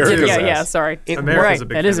ass? America's yeah, ass. yeah, sorry. America's right, a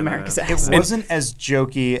big that is fan of America's that. ass. It wasn't as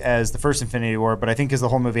jokey as the first Infinity War, but I think because the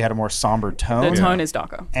whole movie had a more somber tone. The tone is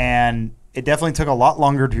darker. And it definitely took a lot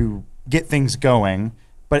longer to get things going.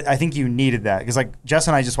 But I think you needed that because, like, Jess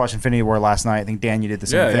and I just watched Infinity War last night. I think Dan, you did the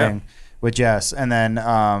same Yeah, thing with Jess, and then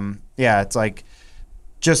it's like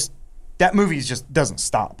just that movie just doesn't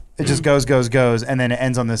stop. It just goes, and then it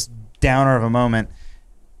ends on this downer of a moment,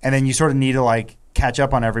 and then you sort of need to like catch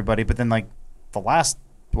up on everybody. But then like the last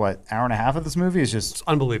hour and a half of this movie is just, It's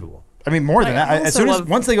unbelievable. I mean, more than I that. As also soon as love-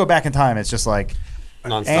 once they go back in time, it's just like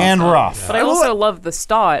Non-stop. and rough. But I also love the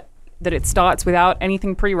start, that it starts without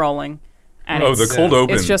anything pre-rolling. And Oh, it's, the cold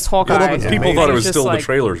open. It's just Hawkeye. open's People amazing. thought it It's was just still like- the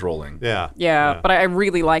trailers rolling. Yeah. Yeah, but I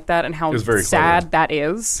really like that and how It was very sad clever. that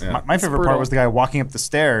is. Yeah. My favorite part brutal. was the guy walking up the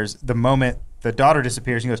stairs the moment the daughter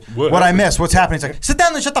disappears. He goes, What "What I happened?" missed? What's happening?" He's like, "Sit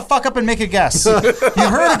down and shut the fuck up and make a guess. You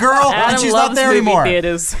heard a girl Adam and she's loves not there movie anymore."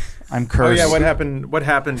 theaters. I'm Oh cursed. yeah, what happened? What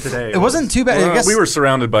happened today? It wasn't too bad. I guess We were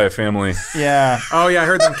surrounded by a family, Yeah. Oh yeah, I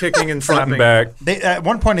heard them kicking and front slapping. and back. They, at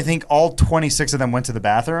one point, I think all 26 of them went to the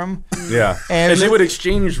bathroom. Yeah, And and they just- would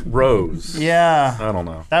exchange rows. Yeah. I don't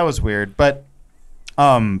know. That was weird, but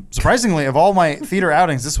surprisingly, of all my theater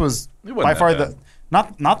outings, this was It wasn't by that far bad.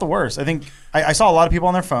 the not the worst. I think I saw a lot of people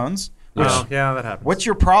on their phones. Oh, yeah, that happened. What's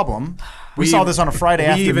your problem? We saw this on a Friday we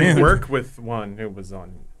afternoon. even work with one who was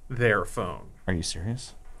on their phone. Are you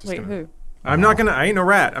serious? Wait, who? I'm not gonna. I ain't no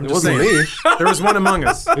rat. I'm It just wasn't saying. me. There was one among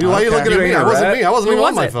us. Why are you looking at You me? ain't I a wasn't rat. me. I wasn't Who even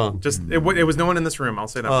on was my it? phone. Just it was no one in this room. I'll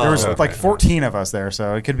say that. Oh. There was Okay. like 14 of us there,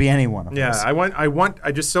 so it could be any one of Yeah, us.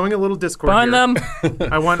 I just sowing a little discord. Burn here.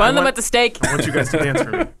 them. I want Burn them at the stake. I want you guys to dance for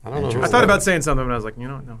me. I don't know. I thought about saying something, but I was like,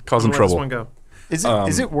 no. Causing I'm gonna let trouble. This one go.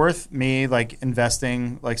 Is it worth me like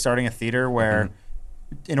investing, like starting a theater where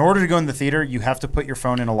in order to go in the theater, you have to put your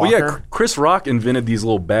phone in a locker. Well, yeah, Chris Rock invented these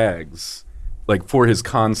little bags, like for his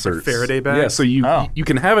concerts. Faraday bags? Yeah, so you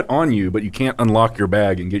can have it on you, but you can't unlock your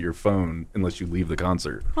bag and get your phone unless you leave the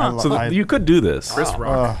concert. So you could do this. Chris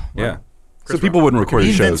Rock. Yeah. So people wouldn't record He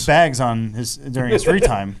his invents shows. bags during his free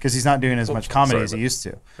time because he's not doing as much comedy as he used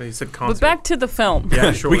to. He said concert. But back to the film.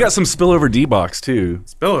 Yeah, sure. We got some spillover D-Box, too.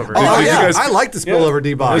 spillover. Oh, Did you yeah. guys- I like the spillover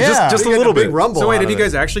D-box. Yeah. Just a You get little big bit. rumble. So wait, out have of you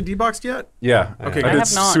guys it. actually deboxed yet? Yeah. Okay, I I did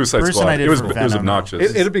have not. Suicide Bruce and Squad. I did It was for obnoxious.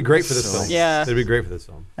 Venom. It'd be great for this film. Yeah. It'd be great for this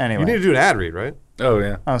film. Anyway. You need to do an ad read, right? Oh,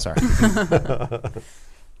 yeah. Oh, sorry.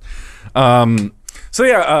 So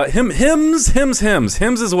yeah, Hims is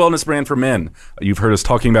a wellness brand for men. You've heard us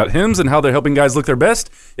talking about Hims and how they're helping guys look their best.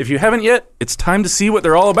 If you haven't yet, it's time to see what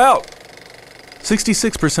they're all about.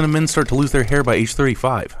 66% of men start to lose their hair by age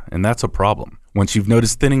 35, and that's a problem. Once you've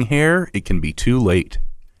noticed thinning hair, it can be too late.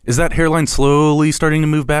 Is that hairline slowly starting to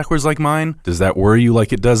move backwards like mine? Does that worry you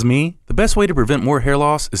like it does me? The best way to prevent more hair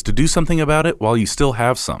loss is to do something about it while you still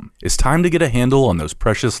have some. It's time to get a handle on those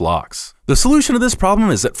precious locks. The solution to this problem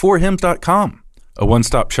is at 4hims.com, a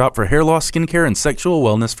one-stop shop for hair loss, skincare, and sexual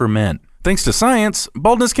wellness for men. Thanks to science,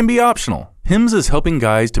 baldness can be optional. Hims is helping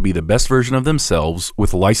guys to be the best version of themselves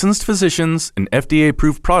with licensed physicians and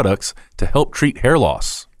FDA-approved products to help treat hair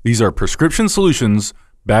loss. These are prescription solutions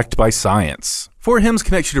backed by science. 4Hims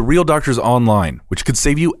connects you to real doctors online, which could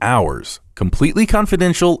save you hours. Completely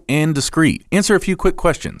confidential and discreet. Answer a few quick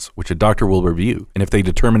questions, which a doctor will review. And if they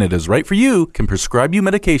determine it is right for you, can prescribe you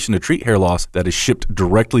medication to treat hair loss that is shipped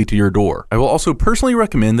directly to your door. I will also personally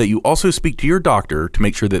recommend that you also speak to your doctor to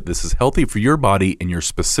make sure that this is healthy for your body and your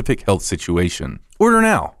specific health situation. Order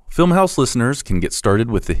now. Filmhouse listeners can get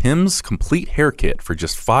started with the Hims Complete Hair Kit for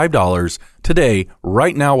just $5 today,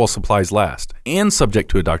 right now while supplies last, and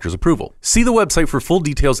subject to a doctor's approval. See the website for full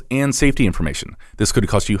details and safety information. This could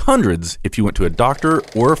cost you hundreds if you went to a doctor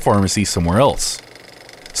or a pharmacy somewhere else.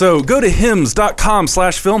 So go to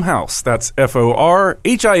hims.com/filmhouse. That's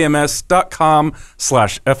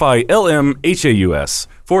FORHIMS.com/FILMHAUS.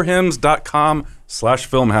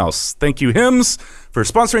 ForHims.com/filmhouse. Thank you, Hims, for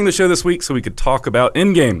sponsoring the show this week so we could talk about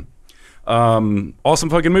Endgame. Awesome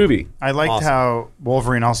fucking movie. I liked how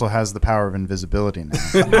Wolverine also has the power of invisibility now.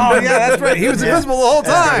 Oh, yeah, that's right. He was invisible the whole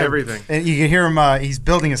Got time. everything. And you can hear him. He's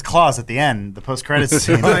building his claws at the end. The post-credits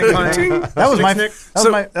scene. That that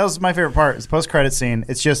was my favorite part. Is post-credit scene.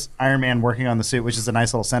 It's just Iron Man working on the suit, which is a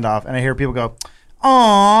nice little send-off. And I hear people go,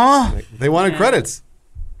 "Aww." They wanted credits.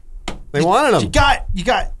 They wanted them. You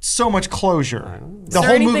got so much closure. The there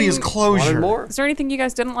whole movie anything- is closure. Wanted more. Is there anything you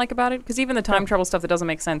guys didn't like about it? Because even the time travel stuff that doesn't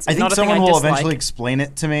make sense. I is think not a thing someone I will dislike. eventually explain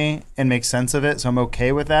it to me and make sense of it, so I'm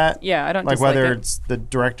okay with that. Yeah, I don't like dislike whether it. it's the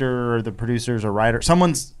director or the producers or writer,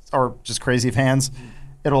 someone's or just crazy fans.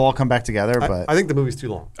 It'll all come back together. But I think the movie's too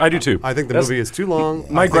long. I do too. I think the That's- movie is too long.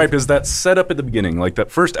 My gripe is that setup at the beginning, like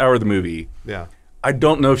that first hour of the movie. Yeah. I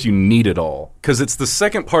don't know if you need it all because it's the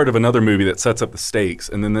second part of another movie that sets up the stakes,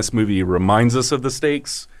 and then this movie reminds us of the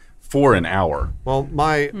stakes for an hour. Well,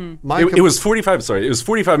 It was 45. Sorry, it was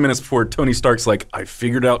 45 minutes before Tony Stark's like, "I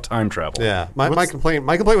figured out time travel." Yeah, my complaint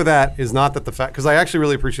with that is not that the fact, because I actually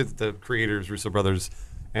really appreciate that the creators, Russo brothers,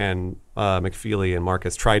 and McFeely and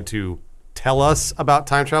Marcus tried to tell us about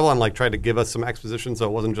time travel and like tried to give us some exposition, so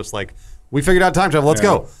it wasn't just like we figured out time travel, let's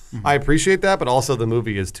go. I appreciate that, but also the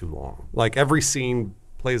movie is too long. Like every scene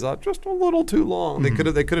plays out just a little too long. They could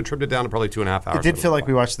have trimmed it down to probably 2.5 hours. it did feel like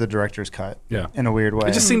we watched the director's cut. Yeah. In a weird way.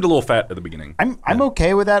 It just seemed a little fat at the beginning. I'm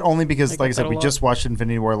okay with that only because, like I that said, a we lot. just watched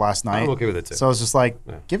Infinity War last night. I'm okay with it too. So I was just like,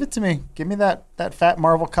 give it to me. Give me that fat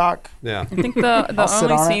Marvel cock. Yeah. I think the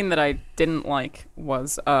sit only on it. scene that I didn't like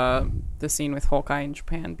was the scene with Hawkeye in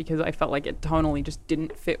Japan because I felt like it tonally just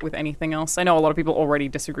didn't fit with anything else. I know a lot of people already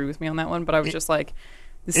disagree with me on that one, but I was just like,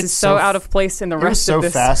 this it's is so so out of place in the It was rest so of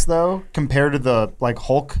this. fast though, compared to the like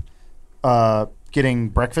Hulk getting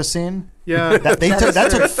breakfast scene. Yeah. That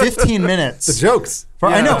took 15 minutes. The jokes.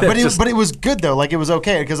 I know, Yeah. but it was good though. Like it was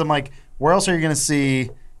okay because I'm like, where else are you gonna see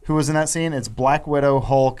who was in that scene? It's Black Widow,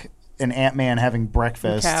 Hulk, and Ant-Man having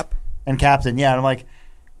breakfast. Cap. And Captain. Yeah, and I'm like,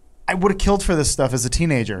 I would have killed for this stuff as a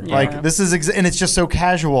teenager. Yeah. Like this is and it's just so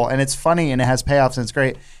casual and it's funny and it has payoffs and it's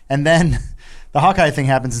great. And then the Hawkeye thing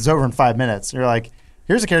happens. It's over in 5 minutes. You're like,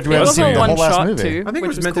 here's a character we It haven't was seen a the whole one last shot movie. too. I think it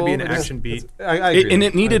which was meant to be an cool. action beat. I agree. And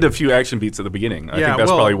it needed a few action beats at the beginning. I think that's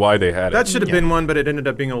well, probably why they had it. That should have been one, but it ended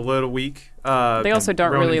up being a little weak. They also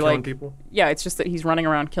don't Ronan really killing like. people. Yeah, it's just that he's running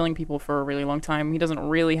around killing people for a really long time. He doesn't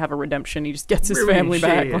really have a redemption. He just gets his Really family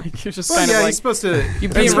back. shit. Like you're just Well, kind yeah, of like he's supposed to. you It's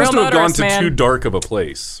being real supposed to have gone motorist, to man. too dark of a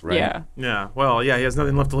place, right? Yeah. Yeah. Well, yeah, he has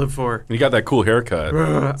nothing left to live for. And he got that cool haircut.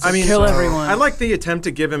 I mean, kill everyone. I like the attempt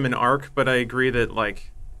to give him an arc, but I agree that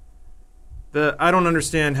like I don't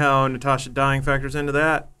understand how Natasha dying factors into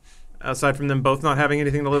that. Aside from them both not having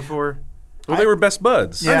anything to live for. Well, they were best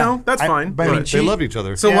buds. I know, that's fine. But I mean, They love each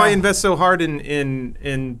other. So why invest so hard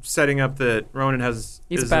in setting up that Ronan has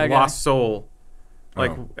He's a his bad guy. lost soul?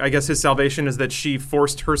 Like, Oh. I guess his salvation is that she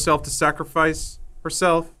forced herself to sacrifice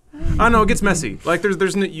herself. I don't know, it gets messy. Like,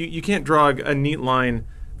 there's no, you can't draw a neat line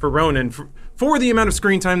for Ronan for the amount of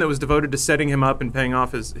screen time that was devoted to setting him up and paying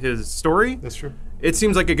off his story. That's true. It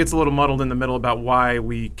seems like it gets a little muddled in the middle about why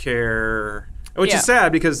we care, which Yeah. is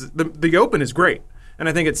sad because the open is great, and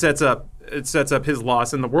I think it sets up his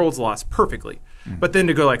loss and the world's loss perfectly. But then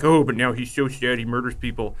to go like, oh, but now he's so sad he murders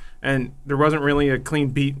people, and there wasn't really a clean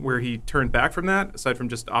beat where he turned back from that, aside from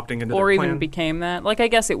just opting into or their even plan. became that. Like, I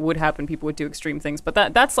guess it would happen. People would do extreme things, but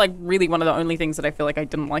that's like really one of the only things that I feel like I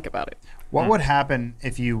didn't like about it. What would happen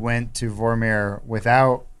if you went to Vormir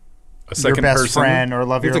without A second your best person. friend or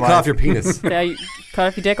love You of have your to cut life? off your penis. Yeah, you cut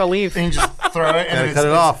off your dick, I'll leave. And you just throw it and Gotta then cut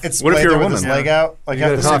it off. It's What if laid you're a there with his woman? leg out? Like You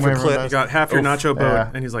gotta that's the cut same off way your everyone clit. You does. got half your nacho boat,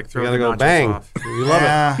 Yeah. and he's like, You throw gotta the go nachos bang. off. You love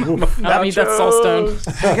Yeah. I don't need that soul stone.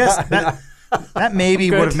 I guess that maybe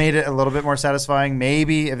Good. would have made it a little bit more satisfying.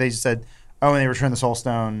 Maybe if they just said, "Oh, and they return the Soul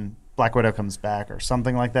Stone, Black Widow comes back," or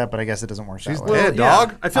something like that. But I guess it doesn't work She's that way. dead,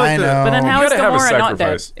 dog. I feel I like know. But then how You is gotta have a Gamora not dead?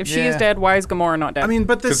 sacrifice. If she is Yeah. dead, why is Gamora not dead? I mean,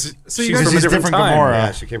 but this. 'Cause So you she's guys, from a She's different different time. Gamora.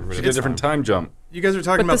 Yeah, she came from She did a different time jump. you guys are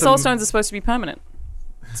talking but about the Soul Stones are supposed to be permanent.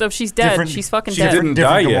 So if she's dead, Different- she's fucking She dead. didn't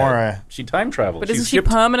Different die Gamora. yet. She time traveled. But isn't she skipped-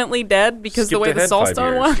 permanently dead because the skipped way the ahead Soul 5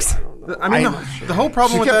 Stone years. works? I mean, the whole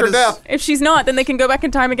problem She with kept that her is. death. If she's not, then they can go back in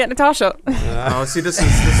time and get Natasha. Oh, see, this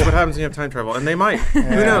is what happens when you have time travel, and they might. Who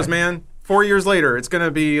knows, man? 4 years later, it's gonna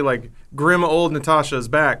be like grim old Natasha's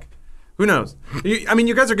back. Who knows? I mean,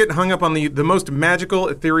 you guys are getting hung up on the most magical,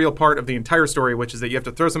 ethereal part of the entire story, which is that you have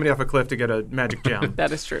to throw somebody off a cliff to get a magic gem.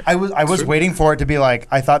 That is true. I was waiting for it to be like,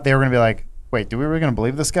 I thought they were going to be like, wait, do we really going to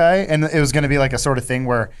believe this guy? And it was going to be like a sort of thing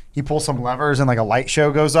where he pulls some levers and like a light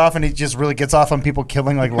show goes off and he just really gets off on people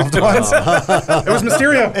killing like loved ones. It was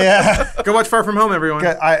Mysterio. Yeah. Go watch Far From Home, everyone.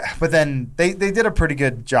 But then they did a pretty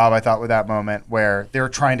good job, I thought, with that moment where they were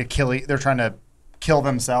trying to kill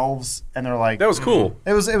themselves, and they're like, That was cool.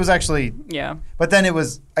 it was actually, Yeah. but then it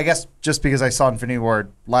was, I guess, just because I saw Infinity War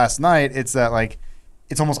last night, it's that like,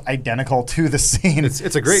 it's almost identical to the scene. It's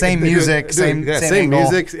a great same music, same angle.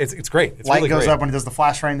 music. It's great. It's Light really goes great. up when he does the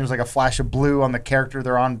flash frame. There's like a flash of blue on the character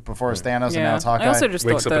they're on before it's Thanos, and now Yeah. it's Hawkeye. I also just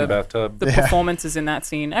Wakes thought up in a the bathtub. performances in that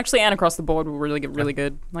scene, actually, and across the board, were really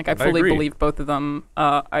good. Like, I fully agree. believe both of them.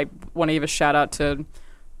 I want to give a shout out to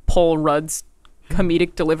Paul Rudd's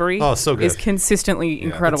comedic delivery. Oh, so good. Is consistently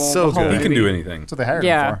incredible. it's so the whole good. He can movie. do anything. That's what they hired him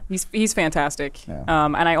Yeah, for. he's fantastic. Yeah.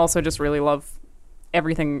 And I also just really love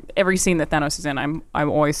every scene that Thanos is in. I'm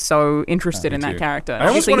always so interested Me in that too. character. I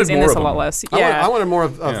almost Obviously, he's wanted in more this a of lot him. less. I Yeah, wanted more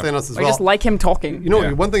of Yeah. Thanos as I well. just like him talking. You know,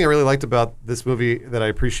 Yeah. one thing I really liked about this movie that I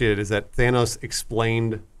appreciated is that Thanos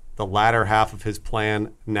explained the latter half of his plan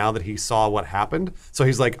now that he saw what happened. So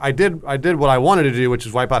he's like, I did what I wanted to do, which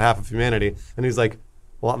is wipe out half of humanity. And he's like,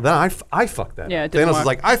 well, then I fucked that Yeah, up. it didn't Thanos work. is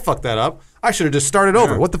like, I fucked that up. I should have just started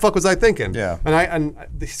over. What the fuck was I thinking? Yeah. And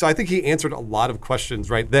so I think he answered a lot of questions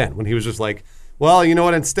right then when he was just like, well, you know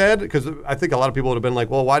what? Instead, because I think a lot of people would have been like,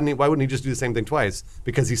 well, why wouldn't he just do the same thing twice?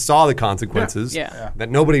 Because he saw the consequences Yeah. that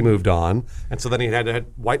nobody moved on, and so then he had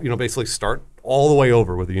to basically start all the way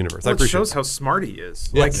over with the universe. I Well, it appreciate shows that. how smart he is.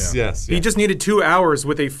 Yes, yes. He just needed 2 hours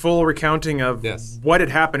with a full recounting of Yes. what had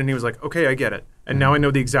happened, and he was like, "Okay, I get it, and now I know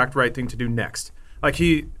the exact right thing to do next." Like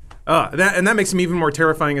that makes him even more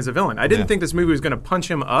terrifying as a villain. I didn't Yeah. think this movie was going to punch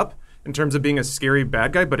him up in terms of being a scary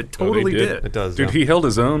bad guy, but it totally did. It does, Dude, yeah. he held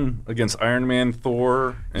his own against Iron Man,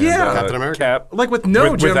 Thor, and Yeah. Captain America. Cap. Like with no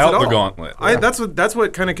gems without at all. the gauntlet. That's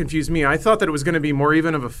what kind of confused me. I thought that it was going to be more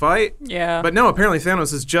even of a fight. Yeah. But no, apparently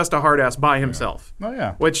Thanos is just a hard ass by himself. Oh,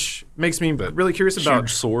 yeah. Which makes me really curious Huge about.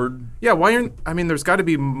 sword. Yeah, why aren't? I mean, there's got to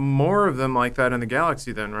be more of them like that in the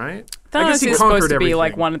galaxy, then, right? I guess Thanos he is conquered supposed to be like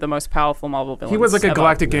everything. one of the most powerful Marvel villains. He was like a ever.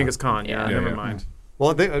 galactic Genghis Khan. Yeah. Never Yeah. mind.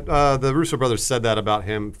 Well, the Russo brothers said that about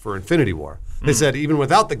him for Infinity War. They said even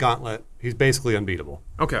without the gauntlet, he's basically unbeatable.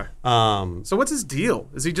 Okay. Um, So what's his deal?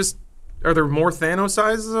 Is he just? Are there more Thanos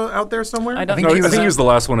sizes out there somewhere? I don't think No, he I was think he was the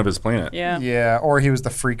last one of his planet. Yeah. Yeah, or he was the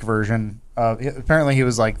freak version. Apparently, he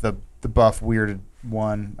was like the buff, weirded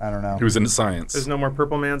one. I don't know. He was into science. There's no more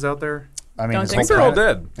Purple Mans out there. I mean, Don't his think whole They're all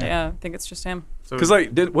planet- dead. Yeah, I think it's just him. So Because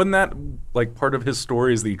wasn't that like part of his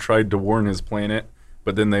story is that he tried to warn his planet,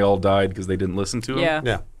 but then they all died because they didn't listen to him. Yeah.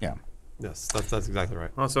 yeah, Yeah. yes, that's exactly right.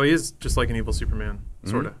 Oh, so he is just like an evil Superman,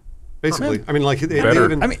 sort of. Basically, I mean, like they Better.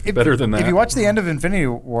 even I mean, Better than If that. you watch the end of Infinity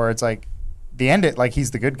War, it's like the end, like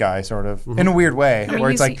he's the good guy, sort of, in a weird way, I mean,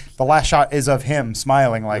 where it's like the last shot is of him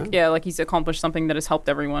smiling, like Yeah, like he's accomplished something that has helped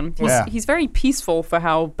everyone. Yeah. He's very peaceful for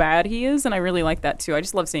how bad he is, and I really like that too. I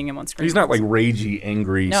just love seeing him on screen. He's not like ragey,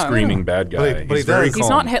 angry, No. screaming bad guy. But he He's very does. He's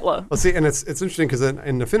calm. not Hitler. Well, see, and it's interesting because in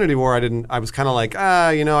Infinity War, I was kind of like,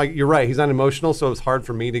 you're right. He's not emotional, so it was hard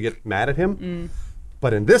for me to get mad at him.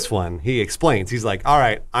 But in this one, he explains. He's like, all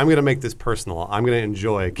right, I'm going to make this personal. I'm going to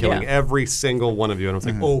enjoy killing Yeah. every single one of you. And I was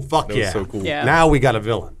like, oh, fuck That was yeah. so cool. Yeah. Now we got a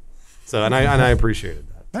villain. So, and I appreciated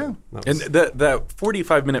that. Yeah. That And was- that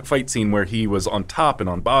 45-minute fight scene where he was on top and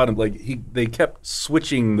on bottom, like they kept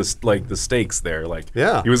switching the stakes there. Like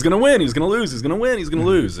Yeah. he was gonna win, he was gonna lose, he's gonna win, he's gonna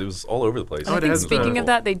lose. It was all over the place. I it think has speaking the- of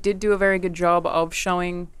that, they did do a very good job of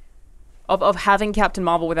showing, of having Captain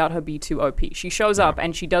Marvel without her be too OP. She shows up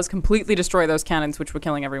and she does completely destroy those cannons, which were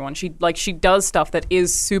killing everyone. She does stuff that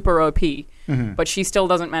is super OP, but she still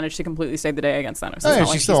doesn't manage to completely save the day against Thanos. It's yeah, not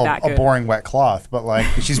like she's still that a good. boring wet cloth, but like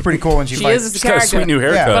she's pretty cool when she She fights. is as a She's got a character. sweet new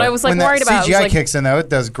haircut. Yeah, But I was like when that worried about. CGI I was like, kicks in though, it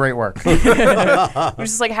does great work. it was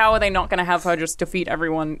just like, how are they not going to have her just defeat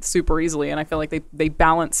everyone super easily? And I feel like they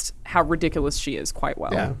balanced how ridiculous she is quite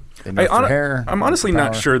well. Yeah, they nerfed her hair, I'm honestly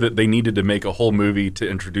not power. sure that they needed to make a whole movie to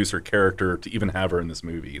introduce her character to even have her in this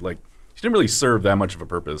movie. Like she didn't really serve that much of a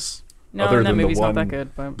purpose. No, other and that than movie's the not one, that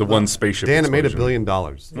good, but- the one spaceship. Dan, it made $1 explosion.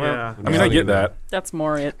 billion. Yeah. I mean, I get that. That's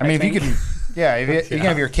more it. I mean, if you think. could, yeah, if you can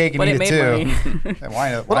have your cake and But eat it it made too. money. then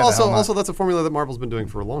why But the also, hell not? also that's a formula that Marvel's been doing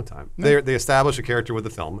for a long time. They establish a character with the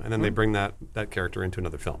film, and then they bring that character into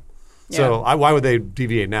another film. So Yeah. why would they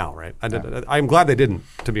deviate now, right? I'm glad they didn't,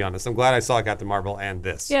 to be honest. I'm glad I saw Captain Marvel and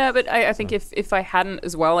this. Yeah, but I think if I hadn't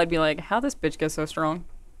as well, I'd be like, how this bitch get so strong?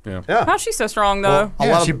 Yeah. Yeah. How's she so strong though? Well,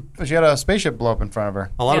 yeah, lot of- she had a spaceship blow up in front of her.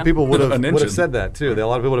 A lot Yeah. of people would An have engine. said that too. A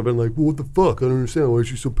lot of people would have been like, well, "What the fuck? I don't understand. Why is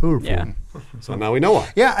she so powerful?" Yeah. So now we know why.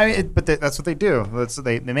 Yeah, I mean, that's what they do.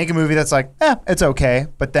 They make a movie that's like, it's okay.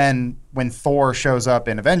 But then when Thor shows up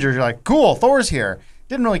in Avengers, you're like, cool, Thor's here.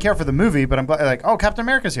 Didn't really care for the movie, but I'm glad. Like, oh, Captain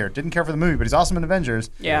America's here. Didn't care for the movie, but he's awesome in Avengers.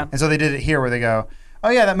 Yeah. And so they did it here, where they go, oh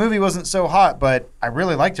yeah, that movie wasn't so hot, but I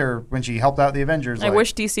really liked her when she helped out the Avengers. I like,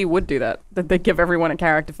 wish DC would do that. That they give everyone a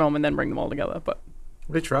character film and then bring them all together. But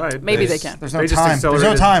They tried. maybe They they can. There's no They just time. There's no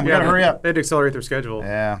accelerated- time. We yeah, gotta hurry up. They had to accelerate their schedule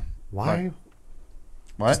Yeah. Why?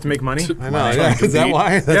 What? to make money. I know. Yeah. Is that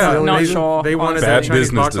why? That's Yeah, the only not reason? sure. They wanted Bad the Chinese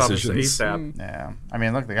business box office decisions. ASAP. Yeah. I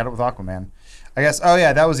mean, look, they got it with Aquaman. I guess. Oh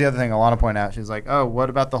yeah, that was the other thing Alana pointed out. She's like, oh, what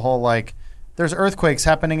about the whole like, there's earthquakes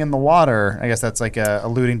happening in the water. I guess that's like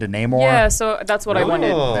alluding to Namor. Yeah, so that's what I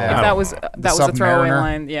wanted. Oh. If Yeah. that was a throwaway Submariner.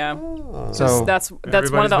 line, yeah. So That's one of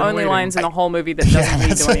Everybody's the been only waiting. lines in the whole movie that doesn't need to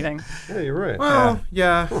that's do anything. Yeah, you're right. Well,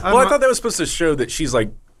 yeah. Well, I thought that was supposed to show that she's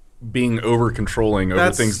like being over controlling over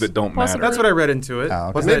That's- things that don't Possibly. matter. That's what I read into it. Oh,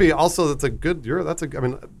 okay. But maybe also that's a good. I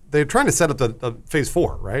mean, they're trying to set up the phase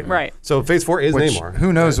 4, right? Right. So phase 4 is Which, Namor.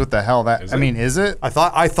 who knows what the hell that? Is I it? mean, is it? I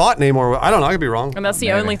thought Namor. I don't know. I could be wrong. And that's the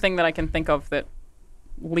Maybe. only thing that I can think of that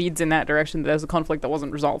leads in that direction. That there's a conflict that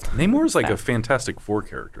wasn't resolved. Namor's like Yeah. a Fantastic Four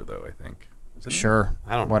character, though. I think. Isn't he? Sure.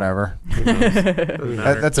 I don't know. Whatever. Doesn't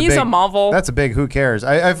matter. That's He's big, a Marvel. That's a big. Who cares?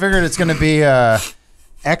 I figured it's going to be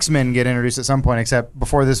X-Men get introduced at some point. Except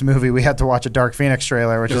before this movie, we had to watch a Dark Phoenix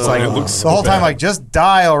trailer, which is Oh, like it the looks whole so time, bad. like just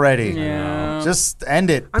die already. Yeah. Just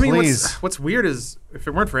end it, I mean, please. what's weird is if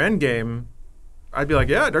it weren't for Endgame, I'd be like,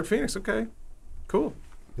 yeah, Dark Phoenix, okay, cool.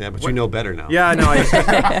 Yeah, but you know better now. Yeah, no,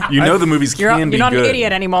 You know the movies You're can be not good. an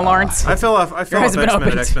idiot anymore, Lawrence. I fell off. I fell off eyes have been X-Men at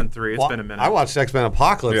opened. X-Men 3. It's Well, been a minute. I watched X-Men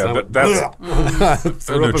Apocalypse. Yeah, and I that's went,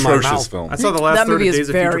 threw an up in my atrocious mouth. film. I saw the last That 30 movie is Days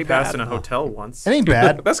of very Future Past bad. in a hotel once. It ain't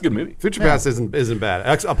bad. That's a good movie. Future Past isn't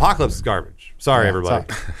bad. Apocalypse is garbage. Sorry, everybody.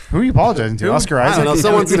 Who are you apologizing to? Oscar I Isaac? don't know.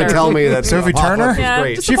 Someone's going to tell me that Sophie Apocalypse Turner? is Yeah,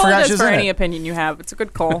 great. just She forgot apologize she was for in any it. opinion you have. It's a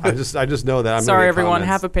good call. I just know that I'm Sorry, gonna get everyone. comments.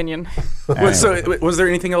 Have opinion. Anyway. So, was there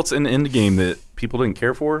anything else in Endgame that people didn't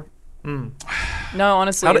care for? No,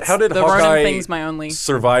 honestly, How did the Hawkeye Ronin thing's my only.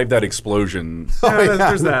 survive that explosion? Yeah,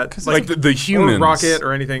 there's that. Like the humans, or Rocket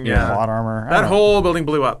or anything. Yeah, Plot armor. I that don't know. whole building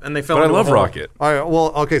blew up, and they fell. But I into a love hole. Rocket. All right.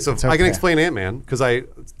 Well, okay. So I can okay. explain Ant-Man because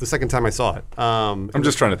the second time I saw it. I'm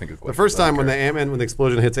just trying to think of The first time when the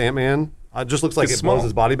explosion hits Ant-Man, it just looks like It's it blows small.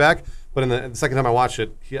 his body back. But in the second time I watched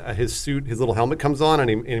it, his suit, his little helmet comes on and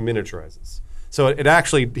he miniaturizes. So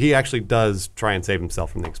he actually does try and save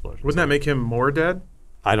himself from the explosion. Wouldn't that make him more dead?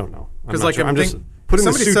 I don't know. Because like I'm just think- putting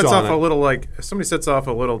the somebody suit sets on. off a little if somebody sets off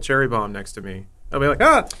a little cherry bomb next to me, I'll be like,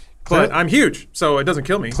 but I'm huge, so it doesn't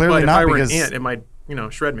kill me. Clearly but if not, I were an because ant, it might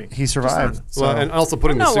shred me. He survived. So. Well, and also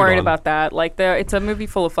putting I'm the not suit worried on. about that. Like, it's a movie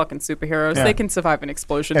full of fucking superheroes. Yeah. They can survive an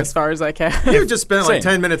explosion as far as I can. You've just spent like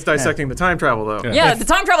Same. 10 minutes dissecting the time travel, though. Yeah, the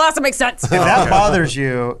time travel has to make sense. if that bothers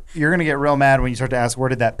you, you're gonna get real mad when you start to ask, where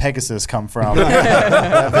did that Pegasus come from?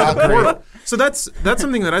 That Valkyrie. So that's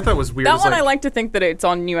something that I thought was weird. That is one I like to think that it's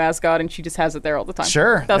on New Asgard and she just has it there all the time.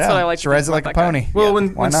 Sure. That's what I like. She rides it like a pony. Well,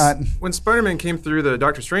 why not? When Spider-Man came through the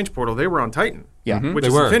Doctor Strange portal, they were on Titan. Yeah. Which They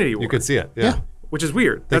is were. Infinity War. You could see it. Yeah. Which is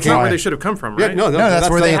weird. That's came- not where they should have come from, Yeah, right? no, that's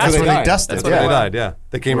where they died. dusted. That's where they died. Yeah,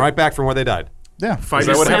 they came right back from where they died. Yeah. Five Is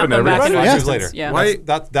that years what later. happened to Snap them back everybody? into Yeah. Years existence. later. Yeah.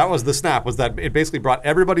 Why- That was the snap. Was that it basically brought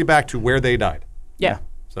everybody back to where they died. Yeah.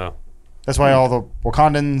 So That's why all the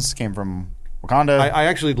Wakandans came from Wakanda. I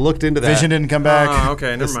actually looked into that. Vision didn't come back. Oh,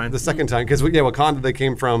 okay, never mind. The second time, because Wakanda, they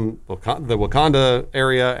came from the Wakanda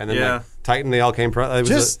area, and then Yeah. like, Titan, they all came from.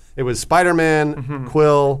 It was Spider-Man, Mm-hmm.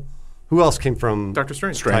 Quill. Who else came from Doctor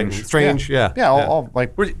Strange. Titan? Strange, yeah. Yeah, all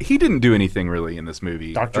like He didn't do anything really in this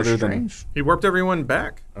movie. Doctor other Strange. He warped everyone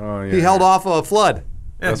back. Oh, yeah. He held off a flood.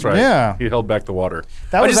 That's right. Yeah. He held back the water.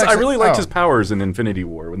 That was I actually- really liked oh. his powers in Infinity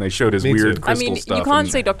War when they showed his Me too. weird I crystal I mean, stuff. you can't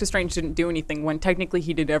and- say Doctor Strange didn't do anything when technically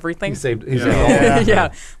he did everything. He saved Yeah. all. Yeah.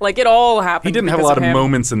 yeah, like it all happened. He didn't have a because lot of him.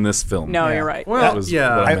 moments in this film. No, Yeah. you're right. Well, That was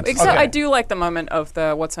yeah. what I meant to Except Okay. I do like the moment of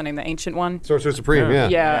the what's her name, the ancient one. Sorcerer Supreme, yeah.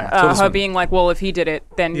 Yeah, So does her one. being like, well, if he did it,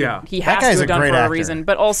 then Yeah. he That has guy's to a have done great for a actor. reason.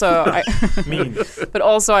 But also, Mean. but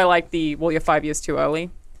also, I like the well, you're 5 years too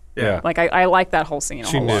early. Yeah. Like I like that whole scene.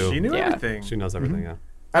 She a whole lot. knew. She knew Yeah. everything. She knows everything, yeah.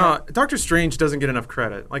 Doctor Strange doesn't get enough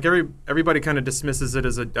credit. Like everybody kind of dismisses it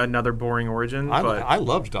as another boring origin. But I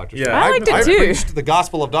loved Doctor Yeah. Strange. I liked it I too. preached the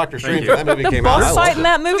gospel of Doctor Strange you. when that movie came The out. I boss loved fight in it.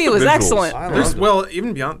 that movie was visuals. excellent. I there's loved it. well,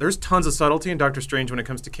 even beyond, there's tons of subtlety in Doctor Strange when it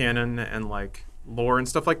comes to canon and like lore and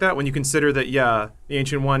stuff like that. When you consider that, the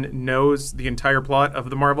Ancient One knows the entire plot of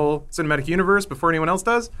the Marvel Cinematic Universe before anyone else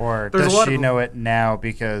does. Or There's does a lot she of- know it now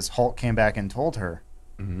because Hulk came back and told her?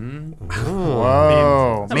 Oh.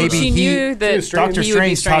 Whoa. I mean, Maybe she knew that Dr. he would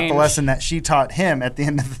be Strange taught the strange. lesson that she taught him at the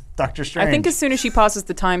end of Doctor Strange. I think as soon as she passes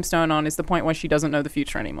the time stone on is the point where she doesn't know the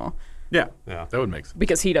future anymore Yeah. Yeah. That would make sense.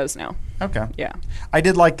 because he does now. Okay. Yeah. I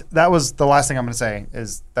did like that was the last thing I'm going to say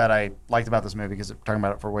is that I liked about this movie because we're talking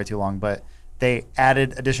about it for way too long, but they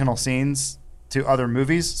added additional scenes to other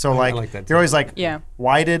movies. So I like, like that you're too. always like, Yeah.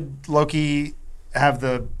 why did Loki have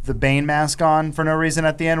the Bane mask on for no reason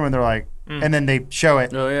at the end when they're like, and then they show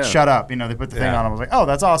it, Oh, yeah. shut up, they put the thing Yeah. on. I was like, oh,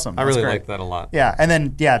 that's awesome. I That's really great. liked that a lot. Yeah, and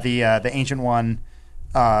then the Ancient One.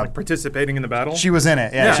 Participating in the battle. She was in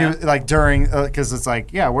it. Yeah, Yeah. she was like during because it's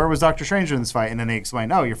like, where was Doctor Strange in this fight? And then they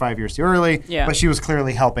explained, oh, you're 5 years too early. Yeah. But she was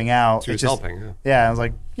clearly helping out. She was It's just- helping, yeah. Yeah, I was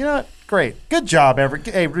like, you know what? Great, good job,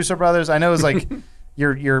 Hey, Russo brothers. I know it's like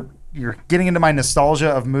you're getting into my nostalgia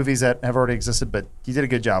of movies that have already existed, but you did a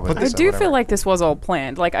good job with it. I so do whatever. feel like this was all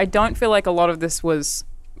planned. Like I don't feel like a lot of this was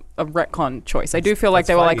a retcon choice. I do feel like That's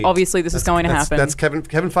they were like, Feige. obviously this is going to happen. That's Kevin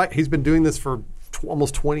Feige. He's been doing this for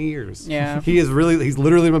almost 20 years. Yeah. He's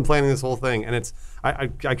literally been planning this whole thing, and it's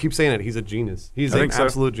I keep saying it. He's a genius. He's I an think so.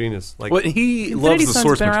 absolute genius. Like, Well, he Infinity loves the Stones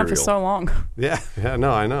source been around material. for so long. yeah,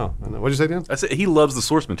 no, I know. What'd you say, Dan? I said he loves the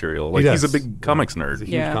source material. Like He he's a does. big comics nerd. He's a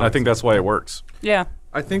huge Yeah. And I comics think that's why it works. Yeah.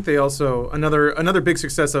 I think they also another big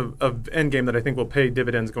success of Endgame that I think will pay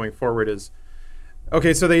dividends going forward is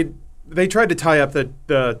okay. So they tried to tie up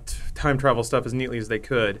the time travel stuff as neatly as they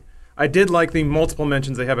could. I did like the multiple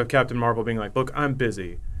mentions they have of Captain Marvel being like, "Look, I'm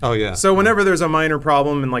busy." Oh yeah. So whenever there's a minor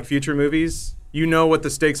problem in like future movies, you know what the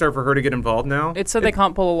stakes are for her to get involved now. It's so they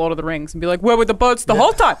can't pull a Lord of the Rings and be like, where were the boats the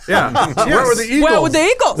whole time? Yeah. Where were the Eagles? Where were the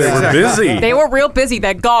Eagles? They were busy. They were real busy.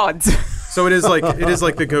 They're gods. So it is like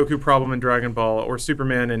the Goku problem in Dragon Ball or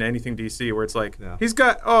Superman in anything DC where it's like Yeah.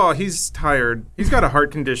 he's tired. He's got a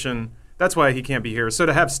heart condition. That's why he can't be here. So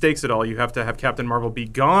to have stakes at all, you have to have Captain Marvel be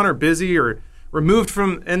gone or busy or removed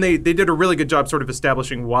from, and they did a really good job sort of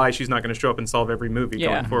establishing why she's not going to show up and solve every movie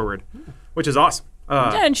Yeah. going forward, which is awesome.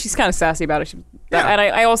 Yeah, and she's kind of sassy about it. Yeah. And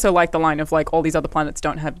I also like the line of like all these other planets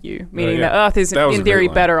don't have you, meaning yeah. that Earth is That was in a great theory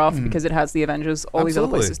line. better off because it has the Avengers. All these other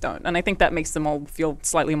Absolutely. places don't, and I think that makes them all feel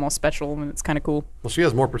slightly more special, and it's kind of cool. Well, she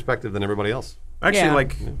has more perspective than everybody else. Actually, Yeah.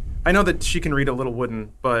 like I know that she can read a little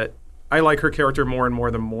wooden, but I like her character more and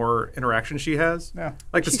more the more interaction she has. Yeah.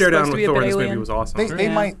 Like the She's stare down supposed to with be a Thor bit in this movie alien. was awesome. They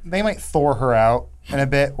Yeah. might Thor her out in a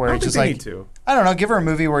bit where I it's don't just think they like need to. I don't know, give her a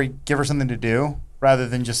movie where you give her something to do rather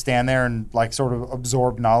than just stand there and like sort of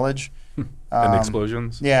absorb knowledge. And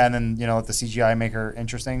explosions. Yeah, and then let the CGI make her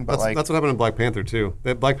interesting. But That's what happened in Black Panther too.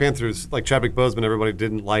 That Black Panther's like Chadwick Boseman, everybody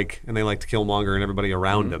didn't like, and they liked Killmonger and everybody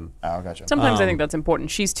around him. oh, gotcha. Sometimes I think that's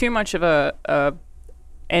important. She's too much of a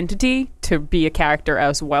entity to be a character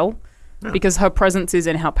as well. Because her presence is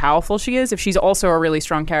in how powerful she is. If she's also a really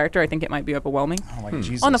strong character, I think it might be overwhelming. Oh, like,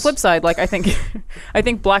 Jesus. On the flip side, like I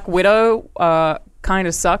think Black Widow kind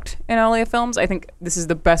of sucked in earlier films. I think this is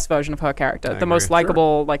the best version of her character, the most agree.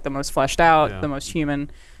 likable, like the most fleshed out, Yeah. the most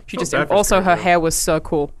human. She just bad for also Scarlet her Witch. hair was so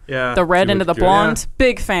cool. Yeah. The red She into the looked good. blonde, Yeah.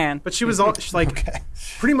 big fan. But she was all she's like,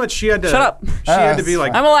 pretty much she had to. Shut up. She had to be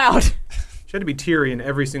like, I'm allowed. she had to be teary in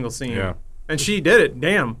every single scene. Yeah. And she did it.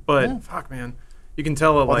 Damn. But fuck, man, you can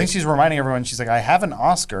tell. Well, I think she's reminding everyone. She's like, I have an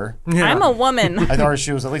Oscar. Yeah. I'm a woman. I thought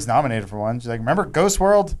she was at least nominated for one. She's like, remember Ghost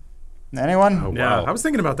World? Anyone? Oh, Yeah, wow. I was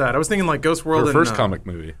thinking about that. I was thinking like Ghost World. Her and, first comic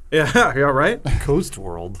movie. Yeah, yeah, right. Ghost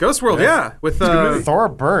World. Ghost World, yeah, with Thor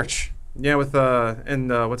Birch. yeah, with and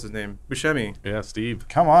what's his name, Buscemi. Yeah, Steve.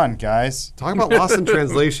 Come on, guys. Talking about Lost in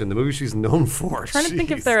Translation, the movie she's known for. Trying to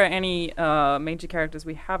think if Jeez. there are any major characters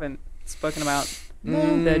we haven't spoken about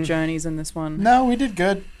their journeys in this one. No, we did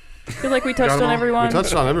good. I feel like we touched them on all. everyone. We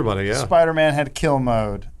touched on everybody, yeah. Spider-Man had kill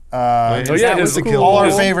mode. Oh, Oh, yeah, that was his- the kill. All our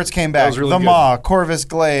mode. favorites came back. was really the good. Maw, Corvus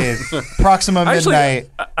Glaive, Proxima Actually, Midnight,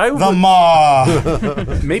 I the would-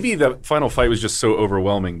 Maw. Maybe the final fight was just so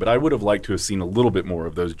overwhelming, but I would have liked to have seen a little bit more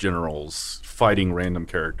of those generals fighting random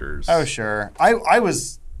characters. Oh, sure. I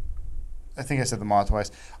was, I think I said the Maw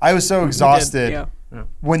twice. I was so exhausted Yeah.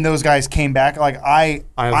 when those guys came back. Like, I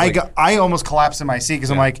almost collapsed in my seat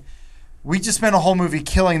because I'm like, we just spent a whole movie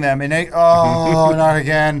killing them, and not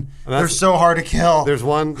again. They're so hard to kill. There's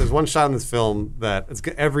one shot in this film that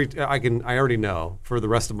I already know for the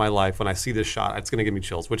rest of my life when I see this shot it's going to give me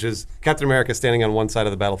chills, which is Captain America standing on one side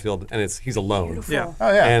of the battlefield and he's alone. Yeah.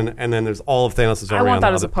 Oh, yeah. And then there's all of Thanos' I army want on that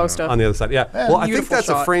the as a other- poster. on the other side. Yeah. Well, I think Beautiful that's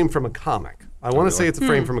a shot. frame from a comic. I want to say it's a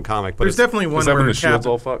frame from a comic, but There's definitely one Is that where when the Cap. shield's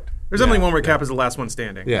all fucked? There's definitely one where Cap is the last one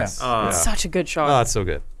standing. yes. Yeah. Such a good shot. Oh, it's so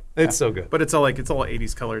good. It's so good. But it's all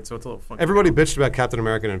 80s colored, so it's a little funky. Everybody bitched about Captain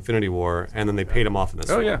America in Infinity War, and then they paid him off in this.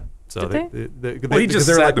 Oh, film. yeah. So Did Well, he because just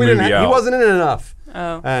they're sat like, the "We didn't movie have- he out." wasn't in it enough,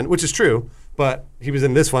 Oh. and which is true. But he was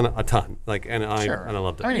in this one a ton, and I Sure.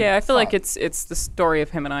 loved it. I mean, Yeah, I feel like fuck. it's the story of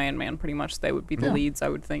him and Iron Man. Pretty much, they would be the Yeah. leads. I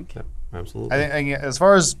would think. Yeah, absolutely. I think as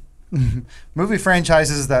far as movie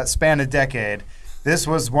franchises that span a decade, this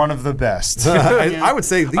was one of the best. I would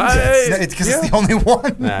say these. It's because it's the only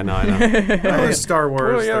one. Nah, no, I know. There's Star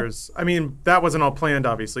Wars. Oh, yeah. I mean, that wasn't all planned,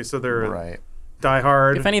 obviously. So they're Right. Die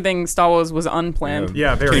Hard. If anything, Star Wars was unplanned.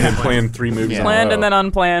 Yeah, very Came and unplanned. planned 3 movies. Yeah. in a Planned row. and then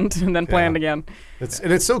unplanned and then planned again.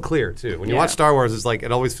 It's so clear too. When you Yeah. watch Star Wars, it's like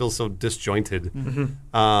it always feels so disjointed,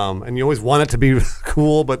 and you always want it to be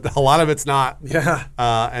cool, but a lot of it's not. Yeah.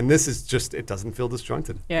 And this is just it doesn't feel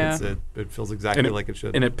disjointed. Yeah. It feels exactly like it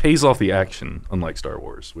should. And it pays off the action, unlike Star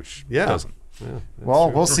Wars, which Yeah. doesn't. Yeah, Well,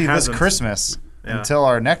 we'll see this hasn't. Christmas Yeah. until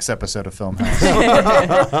our next episode of Film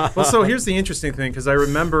House. Well, so here's the interesting thing, because I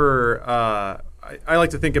remember I like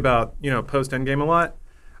to think about post Endgame a lot.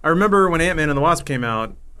 I remember when Ant-Man and the Wasp came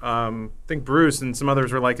out. I think Bruce and some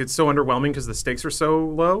others were like, it's so underwhelming because the stakes are so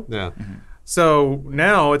low. yeah. So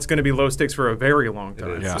now it's going to be low stakes for a very long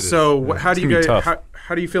time. is, Yeah. it is. So Yeah. how do you It's guys gonna be tough.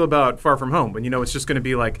 how do you feel about Far From Home when it's just going to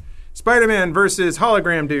be like Spider-Man versus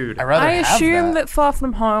hologram dude? I rather I have assume that. that Far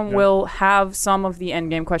From Home will have some of the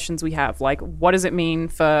endgame questions we have. Like, what does it mean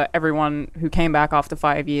for everyone who came back after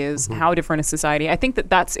 5 years? How different is society? I think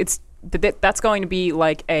that's going to be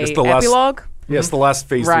like a It's the last- epilogue. Yeah, it's the last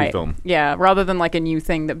Phase 3 Right. film. Yeah. Rather than like a new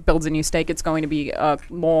thing that builds a new stake, it's going to be a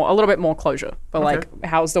little bit more closure. But like,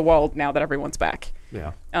 how's the world now that everyone's back?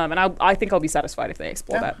 Yeah. And I think I'll be satisfied if they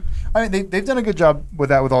explore Yeah. that. I mean, they've done a good job with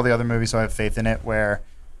that with all the other movies, so I have faith in it. Where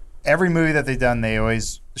every movie that they've done, they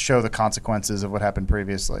always show the consequences of what happened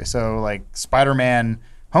previously. So, like Spider-Man: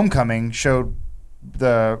 Homecoming showed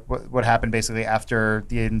what happened basically after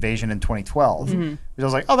the invasion in 2012. Which I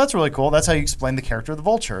was like, oh, that's really cool. That's how you explain the character of the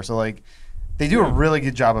Vulture. So, like, they do a really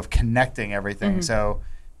good job of connecting everything. So,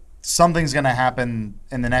 something's going to happen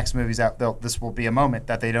in the next movies. This will be a moment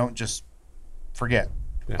that they don't just forget.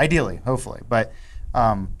 Yeah. Ideally, hopefully, but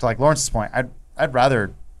to like Lawrence's point, I'd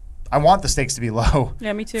rather. I want the stakes to be low.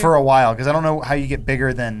 Yeah, me too. For a while, because I don't know how you get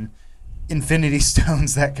bigger than Infinity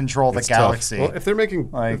Stones that control the It's tough. galaxy. Well, if they're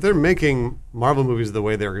making Marvel movies the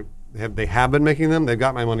way they have been making them, they've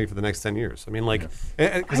got my money for the next 10 years. I mean, like,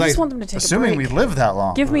 I just want them to take Assuming a we break. live that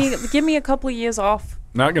long. Give me a couple of years off.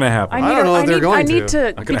 Not going to happen. I don't know if they're going I need to. to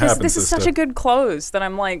Not gonna because happen, this is such sister. a good close that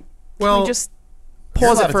I'm like, can Well, we just You're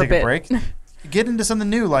pause allowed it for to a take bit. break. Get into something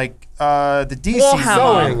new, like the DC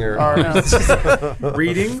Warhammer. Sewing or-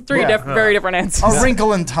 Reading. Three very different answers. A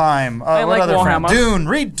Wrinkle in Time. I what like other friend? Warhammer. Dune.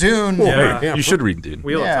 Read Dune. Yeah. Hey, you should read Dune.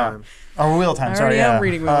 Wheel Yeah. of Time. Or Wheel of Time. I Sorry, already am yeah.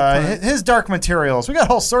 reading Wheel of Time. His Dark Materials. We got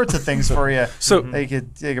all sorts of things for you. So- that you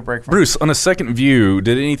could take a break from. Bruce, on a second view,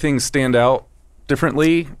 did anything stand out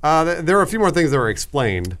differently? there are a few more things that were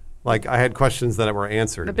explained. Like I had questions that were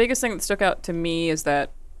answered. The biggest thing that stuck out to me is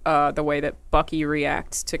that the way that Bucky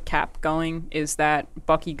reacts to Cap going is that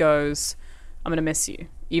Bucky goes, "I'm gonna miss you,"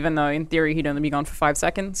 even though in theory he'd only be gone for 5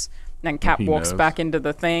 seconds. And then Cap He walks knows. back into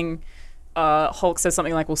the thing, Hulk says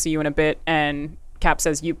something like, "We'll see you in a bit," and Cap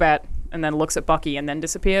says, "You bet," and then looks at Bucky and then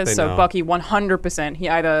disappears. They So know. Bucky 100%, he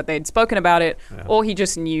either they'd spoken about it or he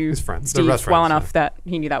just knew He's friends. They're Steve best well friends, enough that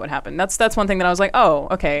he knew that would happen. That's one thing that I was like, oh,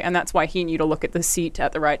 okay, and that's why he knew to look at the seat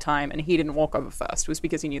at the right time and he didn't walk over first, was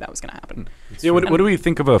because he knew that was going to happen. Yeah, what do we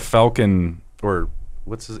think of a Falcon, or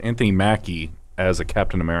what's his, Anthony Mackie as a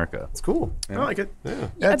Captain America? It's cool. I like it.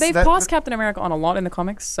 They've passed Captain America on a lot in the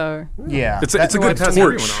comics, so Yeah, It's a good pass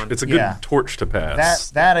torch. everyone on. It's a good Yeah. torch to pass.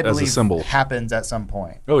 that I as believe a symbol. happens at some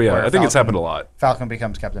point. Oh yeah, where I think it's Falcon- happened a lot. Falcon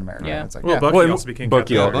becomes Captain America. Yeah. It's like, Well, yeah. Bucky Well, also became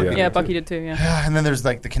Bucky, Captain yeah. America. yeah, Bucky did too, yeah. And then there's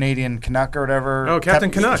like the Canadian Canuck or whatever. Oh, Captain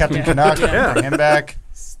Canuck. Captain Canuck. Yeah. Bring him back.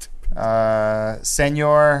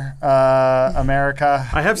 Senor America.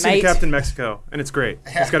 I have seen Mate. Captain Mexico, and it's great.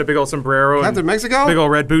 He's got a big old sombrero, Captain and Mexico? big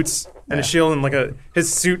old red boots, and a shield, and like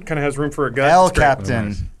his suit kind of has room for a gut. El It's great.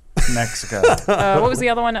 Captain Mexico. What was the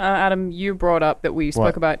other one, Adam, you brought up that we spoke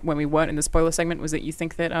What? about when we weren't in the spoiler segment, was that you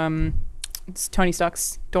think that it's Tony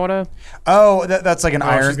Stark's daughter? Oh, that's like an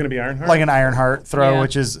Oh, she's gonna be Ironheart? like an Ironheart throw, Yeah.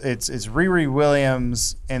 which is it's Riri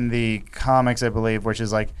Williams in the comics, I believe, which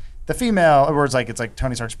is like the female, or it's like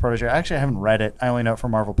Tony Stark's protege. Actually, I haven't read it. I only know it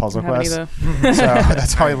from Marvel Puzzle I haven't Quest, either. so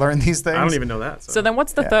that's how I learned these things. I don't even know that. So then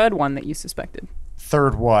what's the third one that you suspected?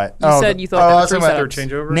 Third what? You said you thought there I were was three talking about setups. third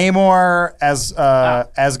changeover. Namor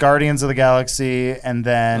as Guardians of the Galaxy, and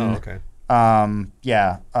then Oh,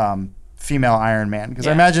 okay. female Iron Man. Because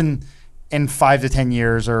I Yeah. imagine in 5 to 10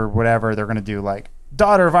 years or whatever, they're going to do like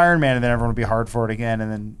daughter of Iron Man, and then everyone will be hard for it again, and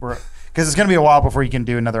then because it's going to be a while before you can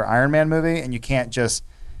do another Iron Man movie, and you can't just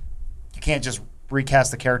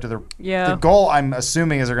recast the character. The goal, I'm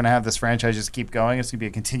assuming, is they're going to have this franchise just keep going. It's going to be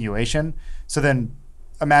a continuation. So then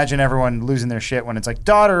imagine everyone losing their shit when it's like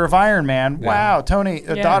daughter of Iron Man. Yeah. Wow, Tony,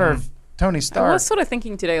 Yeah. daughter of Tony I Stark. was sort of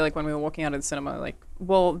thinking today, like when we were walking out of the cinema, like,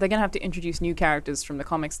 well, they're going to have to introduce new characters from the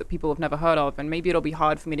comics that people have never heard of, and maybe it'll be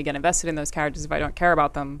hard for me to get invested in those characters if I don't care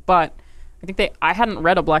about them. But I think I hadn't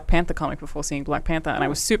read a Black Panther comic before seeing Black Panther, and I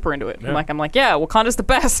was super into it. Yeah. I'm like, yeah, Wakanda's the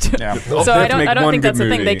best. Yeah. So They I have to make don't one think good that's the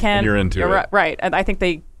thing. They movie, can. and you're into it. Right. And I think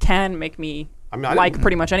they can make me I mean, I like didn't-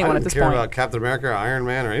 pretty much anyone I at didn't this care point. about Captain America, or Iron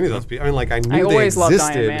Man, or any of those people. I mean, like I knew I they always loved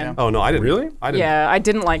Iron existed. Man. Oh no, I didn't. Really? I didn't. Yeah, I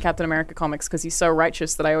didn't like Captain America comics because he's so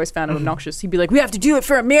righteous that I always found him obnoxious. He'd be like, "We have to do it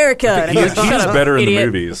for America." And I'd be like, He's "Shut up, better in the idiot."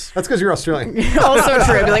 movies. That's because you're Australian. Also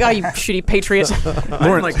true. I'd be like, "Oh, you shitty patriot." I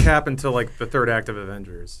didn't like Cap until like the third act of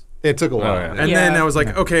Avengers, It took a while. Oh, yeah. and Yeah. then I was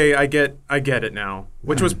like, okay, I get it now.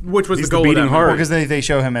 Which was He's the the goal beating of that heart. movie. because they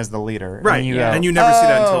show him as the leader. Right, And you, yeah. go, and you never see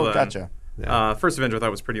that until "Oh, then. Gotcha. First Avenger I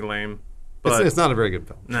thought was pretty lame, but It's not a very good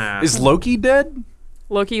film. nah. Is Loki dead?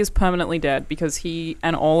 Loki is permanently dead because he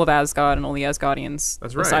and all of Asgard and all the Asgardians,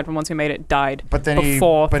 That's right. aside from ones who made it, died But then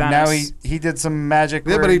before but Thanos. now he did some magic.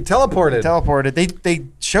 Yeah, where but he teleported. teleported. They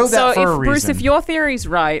showed So that for a if reason. Bruce, if your theory's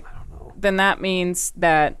right, then that means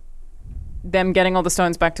that them getting all the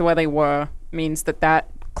stones back to where they were means that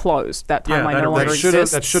closed. That Yeah, timeline that- no longer that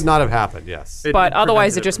exists. should not have happened. Yes. But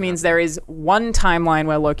otherwise, prevented it just from means happening. there is one timeline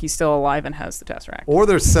where Loki's still alive and has the Tesseract. Or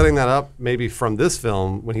they're setting that up maybe from this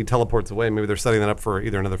film when he teleports away. Maybe they're setting that up for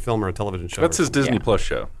either another film or a television show. That's his Disney Yeah. Plus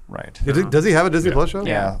show. right. Does he have a Disney Plus show?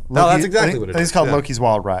 Yeah. No, that's exactly what it I think is. it's called Yeah. Loki's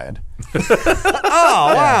Wild Ride.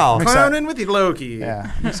 Oh wow. I'm excited. Clowning with you, Loki.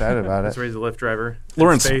 Yeah, I'm excited about That's it. where he's a Lyft driver. in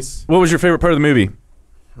Lawrence, space. what was your favorite part of the movie?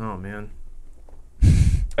 Oh man.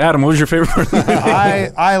 Adam, what was your favorite part of the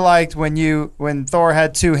movie? I liked when Thor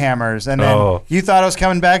had two hammers, and then Oh. you thought it was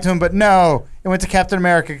coming back to him, but no, it went to Captain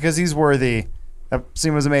America because he's worthy. That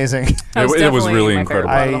scene was amazing. That It was definitely really my favorite incredible.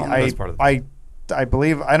 part of the whole movie. Best part of the I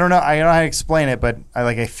believe I don't know how to explain it, but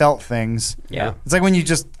I felt things. Yeah. It's like when you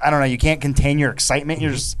just I don't know, you can't contain your excitement.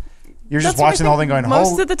 You're just That's what I watching the whole thing think going. Most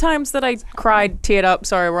 "Holy-" of the times that I cried, teared up.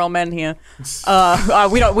 Sorry, we're all men here.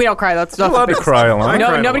 We don't cry. That's You're allowed to cry a lot. I No,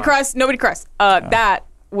 cried a nobody lot. cries. Nobody cries. That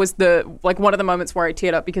was the one of the moments where I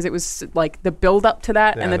teared up because it was like the build up to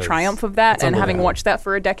that Yeah, and the it is. triumph of that, It's and having unbelievable. watched that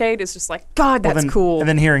for a decade is just like, God, Well, that's then- cool. And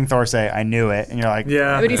then hearing Thor say, "I knew it," and you're like,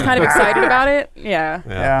 Yeah. but he's kind of excited about it. Yeah.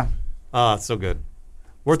 yeah." Oh, it's so good.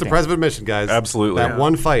 Worth the price of admission, guys. Absolutely. That Yeah.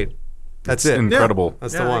 one fight. That's it. Incredible.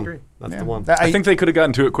 That's Yeah, the I one. agree. That's Yeah. the one. That- I think they could have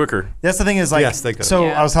gotten to it quicker. That's the thing is like, Yes, they could've. so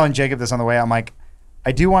Yeah. I was telling Jacob this on the way. I'm like,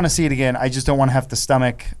 I do want to see it again. I just don't want to have to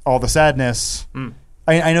stomach all the sadness.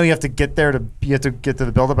 I know you have to get there to get to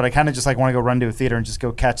the build up, but I kind of just like want to go run to a theater and just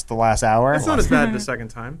go catch the last hour. It's not as bad the second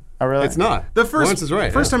time. Oh, really? It's not. The first Lawrence is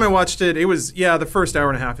right. First time I watched it, it was the first hour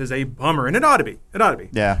and a half is a bummer, and it ought to be. It ought to be.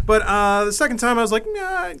 Yeah. But the second time I was like,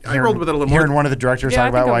 nah, I rolled with it a little more. Hearing one of the directors Yeah, I talk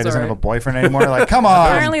think about it why he was doesn't have a alright. boyfriend anymore. Like, come on.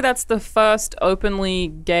 Apparently, that's the first openly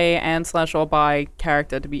gay and/or bi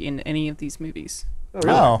character to be in any of these movies.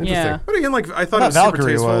 Oh. Interesting. Yeah. But again, like I thought I it was thought super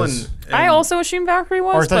Valkyrie tasteful. was. And I also assumed Valkyrie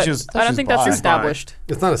Or I was, thought but she was- I don't think that's bi. established.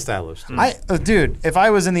 It's not established. Dude, if I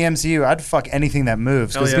was in the MCU, I'd fuck anything that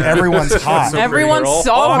moves because Hell yeah. everyone's hot. So Everyone's pretty.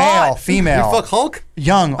 so Male, hot. You female, fuck Hulk?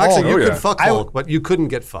 young, Actually, old. you yeah. could fuck I w- Hulk, but you couldn't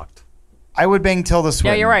get fucked. I would bang Tilda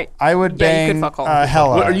Swinton. you're right. I would Yeah, you could bang fuck Hulk.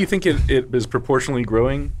 Hela. What, do you think it is proportionally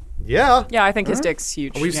growing? Yeah. Yeah, I think his dick's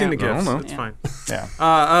huge. We've seen the Yeah. gifts. know. It's Yeah. fine.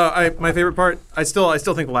 Yeah. My favorite part. I still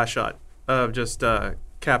think the last shot of just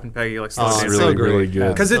Cap and Peggy like slow Oh, dancing. so Really, great. really good.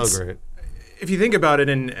 Yeah. 'Cause So it's- great. If you think about it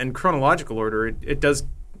in chronological order, it does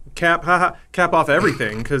cap off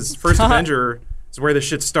everything because first Avenger is where the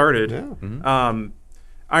shit started. Yeah.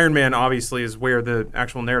 Iron Man obviously is where the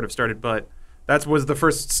actual narrative started, but that was the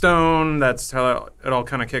first stone. That's how it all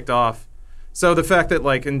kind of kicked off. So the fact that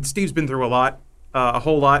and Steve's been through a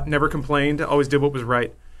whole lot, never complained, always did what was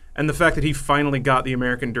right, and the fact that he finally got the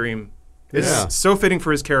American dream is Yeah. so fitting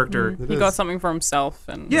for his character. He got something for himself,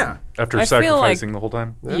 and Yeah. After I feel like- sacrificing the whole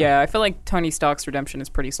time? yeah, I feel like Tony Stark's redemption is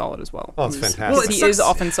pretty solid as well. Oh, it's Because- fantastic. Well, it he is sucks-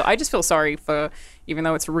 often so. I just feel sorry for, even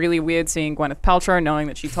though it's really weird seeing Gwyneth Paltrow knowing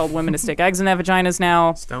that she told women to stick eggs in their vaginas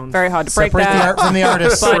now. Stones. Very hard to break Separate the that. art from the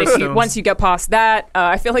artist. But if you, Stones. once you get past that,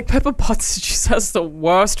 I feel like Pepper Potts just has the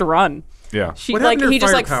worst run. Yeah. She What happened to her he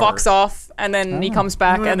just firepower? fucks off and then he comes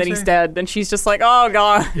back You know what and then I'm he's saying? dead. And she's just like, oh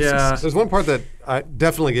god. Yeah. There's one part that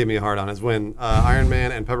definitely gave me a hard on is when Iron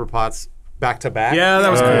Man and Pepper Potts back to back. Yeah, that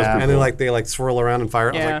was cool. Yeah. And then they swirl around and fire.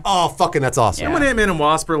 I was Yeah. like, oh fucking, that's awesome. And when Ant-Man and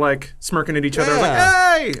Wasp are smirking at each other, I was Yeah.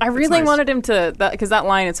 like, hey! I That's really nice. wanted him to, because that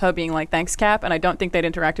line is her being like, thanks, Cap, and I don't think they'd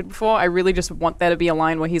interacted before. I really just want there to be a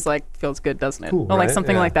line where he's like, feels good, doesn't it? Cool, or like right?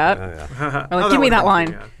 something Yeah, like that. Yeah, Oh, give me would've that been line.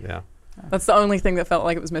 cool, yeah. yeah. That's the only thing that felt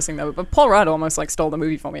like it was missing, though. But Paul Rudd almost stole the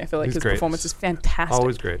movie for me. I feel like He's his great. performance is fantastic.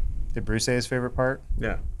 Always great. Did Bruce say his favorite part?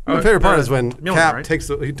 Yeah. My favorite part is when Mjolnir, Cap right? takes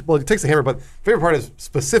he takes the hammer, but favorite part is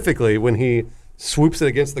specifically when he swoops it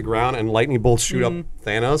against the ground and lightning bolts shoot up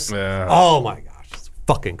Thanos. Yeah. Oh my gosh, it's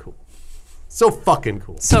fucking cool. So fucking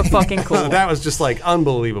cool. So fucking cool. That was just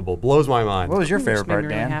unbelievable. Blows my mind. What was your Just favorite made part, me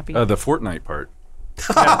really Dan? happy. The Fortnite part.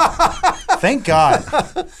 Thank God.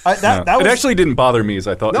 That It was actually didn't bother me as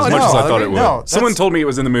much no, as I thought I it mean, would. no, Someone that's- told me it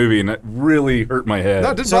was in the movie, and it really hurt my head.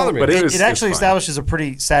 No, it didn't bother me. But it was- actually it's fine. establishes a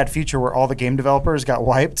pretty sad future where all the game developers got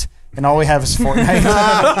wiped and all we have is Fortnite.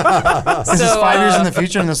 This is So, 5 years in the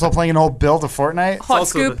future and they're still playing an old build of Fortnite. Hot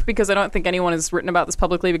also scoop, the- because I don't think anyone has written about this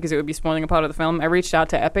publicly because it would be spoiling a part of the film. I reached out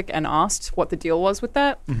to Epic and asked what the deal was with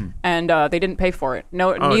that, and they didn't pay for it.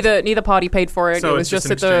 No, Oh, neither party paid for it. So it was it's just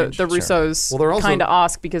just an that exchange. the Russos Well, they're also- kind of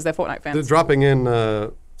asked because they're Fortnite They're fans. dropping in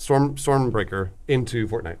Stormbreaker into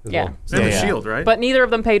Fortnite as Yeah. well. And the Yeah. shield, right? But neither of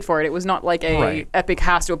them paid for it. It was not like a Right. Epic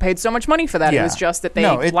has to have paid so much money for that. It Yeah. was just that they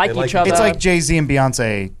No, like they like each other. It's like Jay-Z and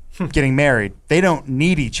Beyonce getting married. They don't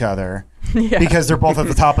need each other because they're both at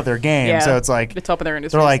the top of their game. Yeah. So it's like the top of their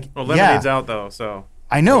industry. they're like, well, yeah, Lemonade's out though, so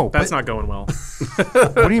I know. that's but not going well.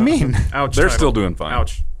 what do you mean? Ouch. They're title. still doing fine.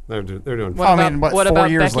 Ouch. They're doing what I about, mean, what, what 4 about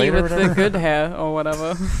years Becky later or with the whatever? good hair or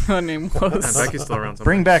whatever her name And was? Becky's still around.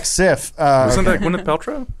 Bring back Sif. Wasn't Okay. that Gwyneth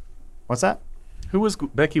Paltrow? What's that? Who was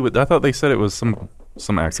Becky with? I thought they said it was some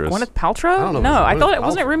actress. Gwyneth Paltrow? I don't know if No, it's I Gwyneth thought it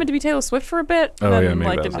wasn't it Paltrow. rumored to be Taylor Swift for a bit. Oh, Then, yeah, maybe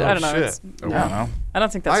like, that's I don't know. shit. It's- I don't know. I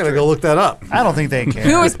don't think I that's gotta true. go look that up. I don't think they care.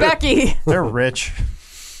 Who is Becky? They're rich.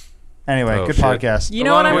 Anyway, Oh, good shit. podcast. You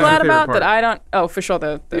know what I'm What's your glad favorite about? part? That I don't. Oh, for sure,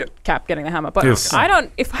 the Yeah. Cap getting the hammer. But Yes. I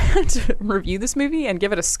don't. If I had to review this movie and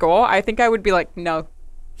give it a score, I think I would be like, no,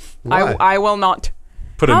 Why? I will not.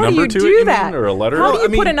 Put a How number do to you it, do you that? mean, or a letter? How do Well,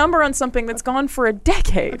 you I put a mean- number on something that's gone for a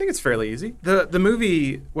decade? I think it's fairly easy. The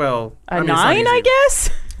movie, well, A I mean, it's not 9, easy. I guess.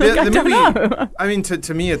 Like, Yeah, I the don't movie- know. I mean,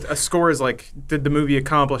 to me, a score is like, did the movie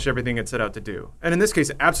accomplish everything it set out to do? And in this case,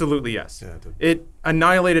 absolutely yes. Yeah, it did. It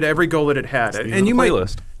annihilated every goal that it had. the And you might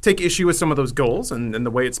playlist. take issue with some of those goals and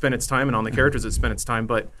the way it spent its time and on the characters it spent its time,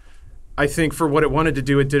 but I think for what it wanted to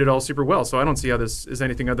do, it did it all super well. So I don't see how this is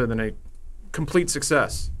anything other than a complete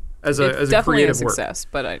success as a It's definitely a creative work. success,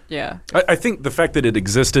 but yeah. I think the fact that it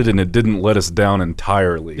existed and it didn't let us down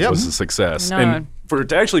entirely Yep. was a success. No. And for it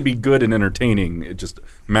to actually be good and entertaining, it just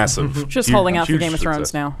massive. Just huge- holding out for huge Game of Thrones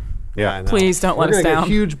success. now. Yeah, I know. Please don't We're let us gonna get down. a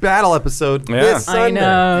huge battle episode Yeah. this I Sunday.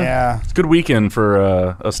 know. Yeah. It's a good weekend for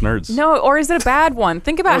us nerds. No, or is it a bad one?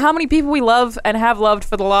 Think about how many people we love and have loved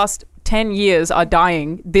for the last 10 years are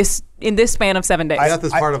dying in this span of 7 days. I got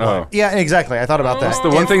this part of Oh. Yeah, exactly. I thought about that. That's the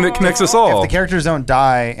one thing that connects us all. If the characters don't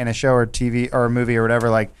die in a show or TV or a movie or whatever,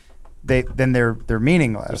 like then they're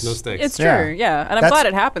meaningless. There's no stakes. It's Yeah. true, yeah. And I'm That's- glad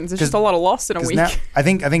it happens. It's just a lot of loss in a 'Cause week. now, I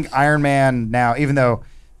think Iron Man now, even though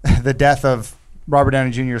the death of Robert Downey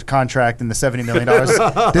Jr.'s contract and the $70 million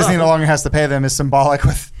Disney no longer has to pay them is symbolic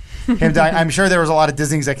with him dying. I'm sure there was a lot of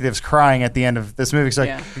Disney executives crying at the end of this movie. It's like,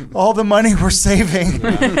 Yeah. all the money we're saving.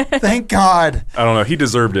 Thank God. I don't know. He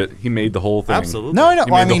deserved it. He made the whole thing. Absolutely. No, I know.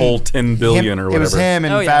 He Well, made the whole 10 billion or whatever. It was him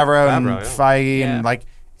and Oh, yeah. Favreau and Favreau, yeah. Feige Yeah. and like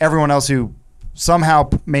everyone else who somehow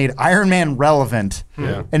made Iron Man relevant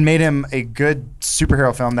Yeah. and made him a good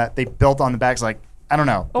superhero film that they built on the backs. Like, I don't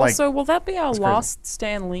know. Also, will that be our last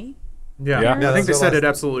Stan Lee? Yeah, Yeah. I think that's they the said last- it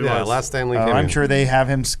absolutely Yeah, was. last Stanley like, came I'm in. sure they have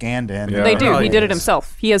him scanned in. Yeah. They do. Oh, He did it yes.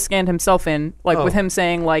 himself. He has scanned himself in, like Oh. with him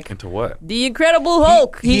saying like Into what? the Incredible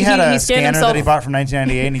Hulk. He had a scanned scanner himself. that he bought from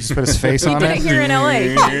 1998 and he just put his face He on did it. it here in LA.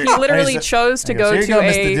 He literally Nice. chose to He goes, go "Here you to go, a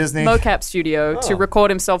Mr. Disney." mocap studio to Oh.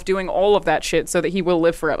 record himself doing all of that shit so that he will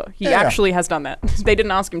live forever. He Yeah. actually has done that. They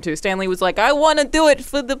didn't ask him to. Stanley was like, I want to do it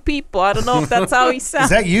for the people. I don't know if that's how he sounds. Is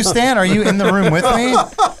that you, Stan? Are you in the room with me?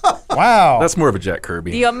 Wow. That's more of a Jack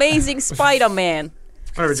Kirby. the Amazing Spider-Man.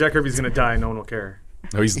 Whatever, Jack Kirby's going to die. No one will care.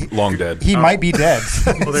 No, he's long dead. he might be dead.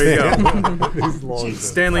 Well, there you go. He's long.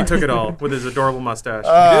 Stanley took it all with his adorable mustache.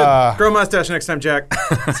 Grow a mustache next time, Jack.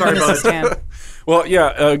 Sorry about it. Stan. Well,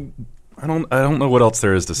 yeah. I don't know what else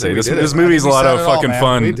there is to say. we This did it. this movie's a I think lot we of said it all, fucking man.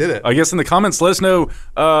 fun. We did it. I guess in the comments, let us know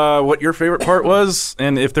what your favorite part was,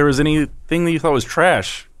 and if there was anything that you thought was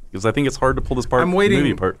trash. Because I think it's hard to pull this part. I'm movie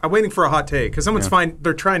waiting. apart. I'm waiting for a hot take because someone's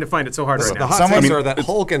they're trying to find it so hard right The now. hot Someone- takes I are that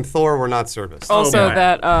Hulk and Thor were not serviced. Also,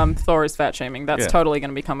 man. that Thor is fat shaming. That's Yeah. totally going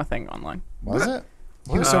to become a thing online. Was it?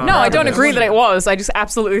 He was so No, proud I of don't it. agree that it was. I just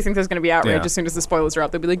absolutely think there's going to be outrage Yeah. as soon as the spoilers are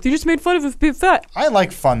out. They'll be like, they just made fun of it being fat. I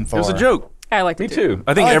like fun Thor. It was a joke. I like Me it too.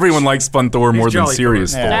 I think I like- everyone likes fun Thor more than jolly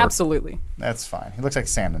serious Thor. Thor. Yeah. Absolutely. That's fine. He looks like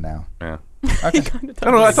Santa now. Yeah. Okay. I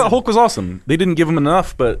don't know. I thought Hulk was awesome. They didn't give him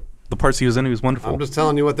enough, but the parts he was in, he was wonderful. I'm just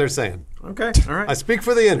telling you what they're saying. Okay, all right. I speak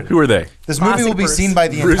for the internet. Who are they? This movie Classic will be Bruce. seen by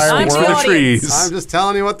the Bruce entire I'm for the world. the audience. trees. I'm just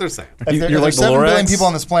telling you what they're saying. If there- You're if like there's 7 the billion Lorax? people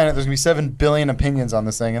on this planet, there's going to be 7 billion opinions on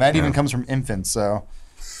this thing, and that even comes from infants, so.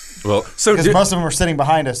 Well, so Because did, most of them are sitting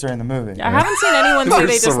behind us during the movie. I haven't seen anyone say They're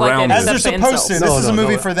they dislike it surrounded. As they're except for supposed to. incels. This is a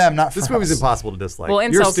movie for them, not for This us. movie's impossible to dislike. Well,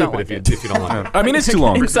 You're incels don't stupid like if you, it. if you don't like it. I mean, it's too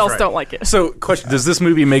long. Incels right. don't like it. So, question: does this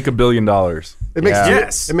movie make $1 billion? It makes Yeah.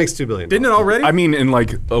 Yes. It makes $2 billion. Didn't it already? I mean, in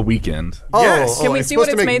like a weekend. Oh, Yes. Can we it's see what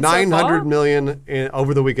supposed to it's make made so far? 900 million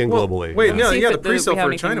over the weekend Well, globally. Wait, Yeah. no, See yeah, if the we pre-sale have for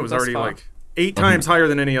anything China was thus already far. like 8 times higher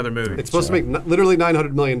than any other movie. It's supposed to make literally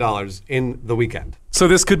 $900 million in the weekend. So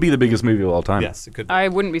this could be the biggest movie of all time. Yes, it could be. I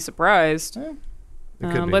wouldn't be surprised. It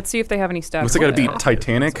could be. Let's see if they have any stats. What's it got to on beat that.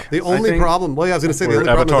 Titanic? The I only think? problem, well, yeah, I was going to say the Or only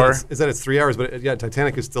problem Avatar? is that it's 3 hours, but yeah,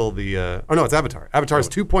 Titanic is still the. Oh no, it's Avatar. Avatar is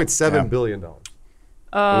 $2.7 billion.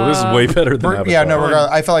 Well, this is way better than Avatar. Yeah, no,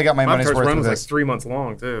 regardless, I felt like I got my money's Avatar's worth run with was like this. 3 months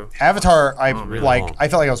long too. Avatar, I really like. long. I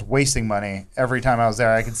felt like I was wasting money every time I was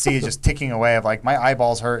there. I could see it just ticking away. Of like my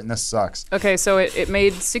eyeballs hurt and this sucks. Okay, so it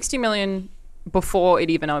made 60 million before it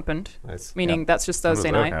even opened, Nice. meaning that's just How does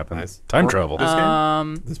Thursday that night. happen? Nice. Time travel. This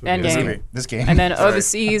movie. Endgame. This game. And then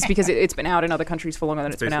overseas, because it's been out in other countries for longer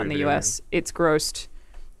than it's been out in the basically a video US, it's grossed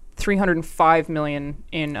 305 million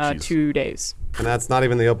in Jeez. 2 days. And that's not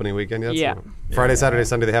even the opening weekend yet. Yeah. So Friday, Saturday,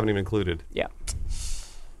 Sunday, they haven't even included. Yeah.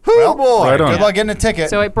 Well, boy. right on. Good luck getting a ticket.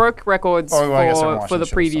 So it broke records Oh, well, I guess I'm for watching the the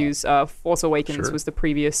show, previews. Force Awakens Sure. was the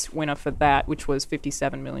previous winner for that, which was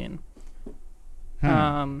 57 million.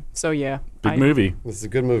 So yeah, Big movie. This is a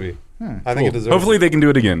good movie. I think it deserves Hopefully it. they can do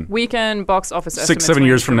it again. weekend box office estimates 6-7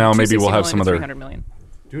 years from now, maybe we'll 260 have some million to other- 300 million.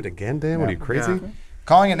 Do it again, Dan? What are you, crazy? Yeah.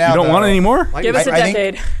 Calling it now. You don't though. want any more? Give us a I think-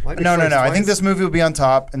 decade. No. I think this movie will be on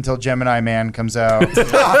top until Gemini Man comes out.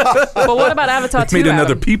 But what about Avatar 2? Made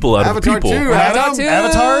another Adam? people out Avatar of people. 2, Avatar Adam. 2.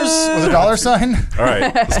 Avatars with a dollar sign. All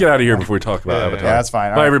right, let's get out of here before we talk about Avatar. Yeah, that's fine.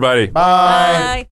 All Bye, right. everybody. Bye. Bye.